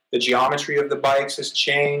 The geometry of the bikes has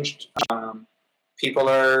changed. People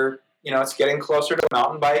are, it's getting closer to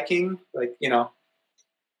mountain biking. Like,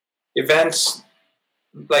 events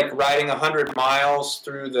like riding 100 miles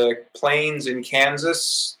through the plains in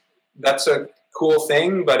Kansas. That's a cool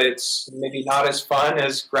thing, but it's maybe not as fun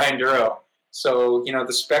as Grinduro. So,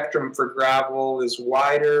 the spectrum for gravel is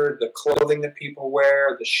wider, the clothing that people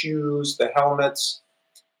wear, the shoes, the helmets.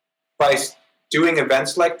 By doing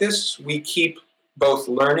events like this, we keep both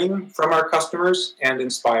learning from our customers and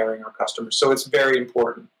inspiring our customers. So it's very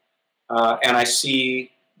important. And I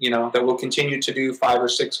see, that we'll continue to do 5 or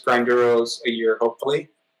 6 Grinduros a year, hopefully,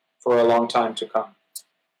 for a long time to come.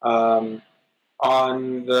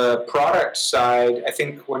 On the product side, I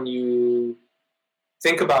think when you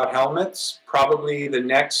think about helmets, probably the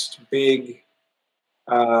next big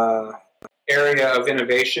area of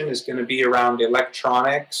innovation is going to be around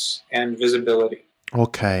electronics and visibility.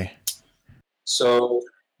 Okay. So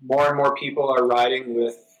more and more people are riding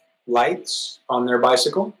with lights on their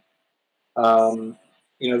bicycle.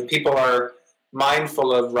 People are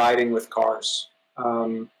mindful of riding with cars.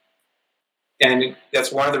 And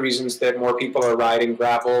that's one of the reasons that more people are riding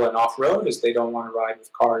gravel and off-road is they don't want to ride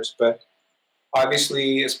with cars. But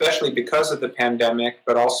obviously, especially because of the pandemic,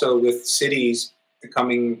 but also with cities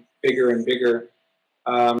becoming bigger and bigger,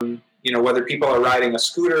 whether people are riding a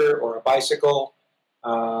scooter or a bicycle,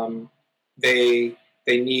 they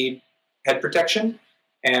need head protection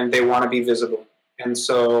and they want to be visible. And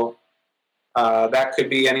so that could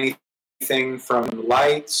be anything from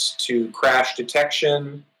lights to crash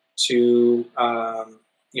detection to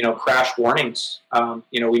crash warnings.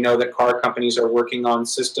 We know that car companies are working on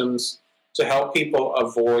systems to help people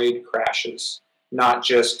avoid crashes, not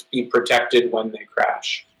just be protected when they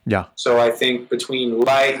crash. Yeah. So I think between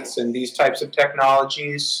lights and these types of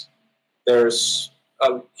technologies, there's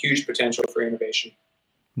a huge potential for innovation.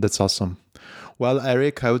 That's awesome. Well,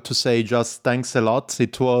 Eric, I would to say just thanks a lot.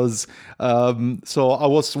 It was, so I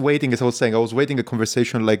was waiting, as I was saying, I was waiting a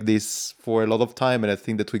conversation like this for a lot of time, and I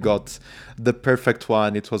think that we got the perfect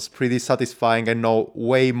one. It was pretty satisfying. I know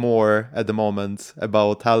way more at the moment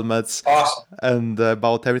about helmets. Awesome. And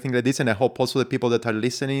about everything like this. And I hope also the people that are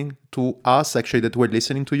listening to us, actually that we're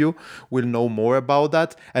listening to you, will know more about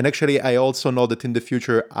that. And actually, I also know that in the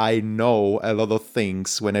future, I know a lot of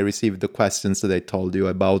things when I receive the questions that I told you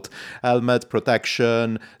about helmet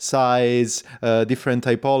protection, size, different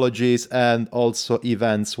typologies, and also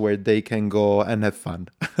events where they can go and have fun.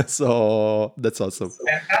 So that's awesome.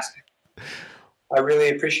 Fantastic. I really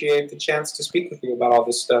appreciate the chance to speak with you about all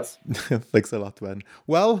this stuff. Thanks a lot, man.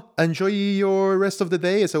 Well, enjoy your rest of the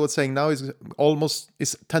day. As I was saying, now it's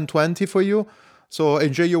 10:20 for you. So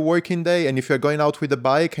enjoy your working day. And if you're going out with a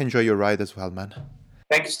bike, enjoy your ride as well, man.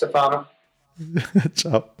 Thank you, Stefano.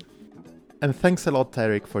 Ciao. And thanks a lot,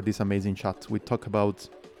 Eric, for this amazing chat. We talked about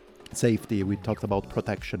safety, we talked about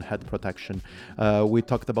protection, head protection. We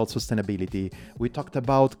talked about sustainability. We talked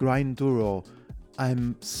about Grinduro.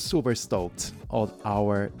 I'm super stoked on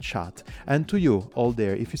our chat. And to you all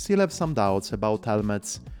there, if you still have some doubts about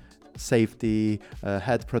helmets, safety,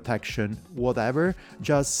 head protection, whatever,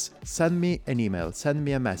 just send me an email, send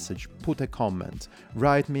me a message, put a comment,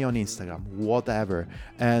 write me on Instagram, whatever,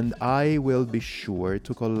 and I will be sure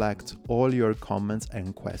to collect all your comments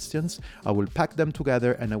and questions. I will pack them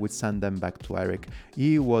together and I will send them back to Eric.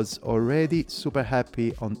 He was already super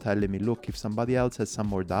happy on telling me, look, if somebody else has some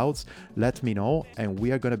more doubts, let me know, and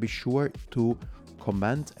we are going to be sure to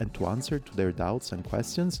comment and to answer to their doubts and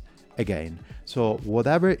questions again. So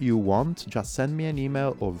whatever you want, just send me an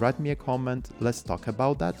email or write me a comment. Let's talk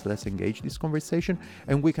about that. Let's engage this conversation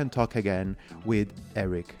and we can talk again with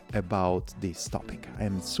Eric about this topic. I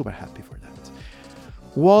am super happy for that.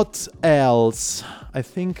 What else? I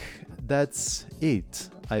think that's it,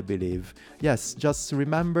 I believe. Yes, just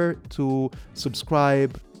remember to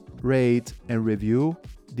subscribe, rate, and review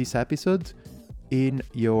this episode in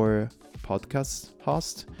your podcast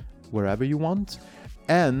host, wherever you want.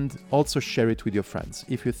 and also share it with your friends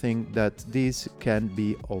if you think that this can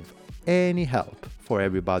be of any help for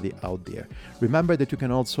everybody out there. Remember that you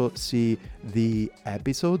can also see the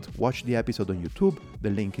episode, watch the episode on YouTube. The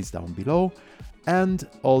link is down below. And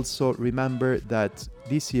also remember that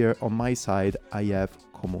this year on my side, I have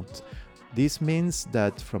Komoot. This means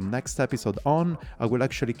that from next episode on, I will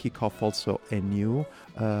actually kick off also a new,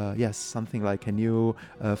 something like a new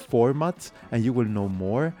format, and you will know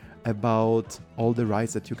more about all the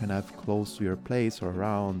rides that you can have close to your place or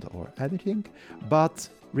around or anything. But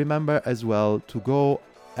remember as well to go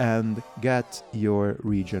and get your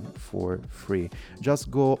region for free.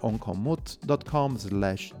 Just go on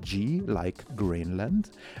komoot.com/G like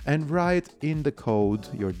Greenland and write in the code,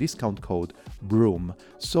 your discount code, BROOM,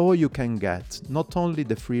 so you can get not only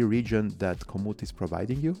the free region that Komoot is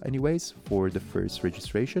providing you anyways for the first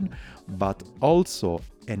registration, but also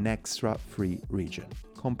an extra free region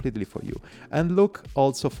completely for you. And look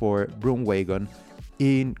also for Broomwagon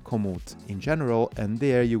in Komoot in general, and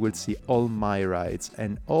there you will see all my rides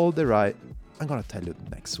and all the rides I'm gonna tell you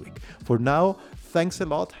next week. For now, thanks a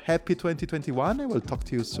lot, happy 2021, and we'll talk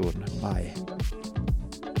to you soon. Bye.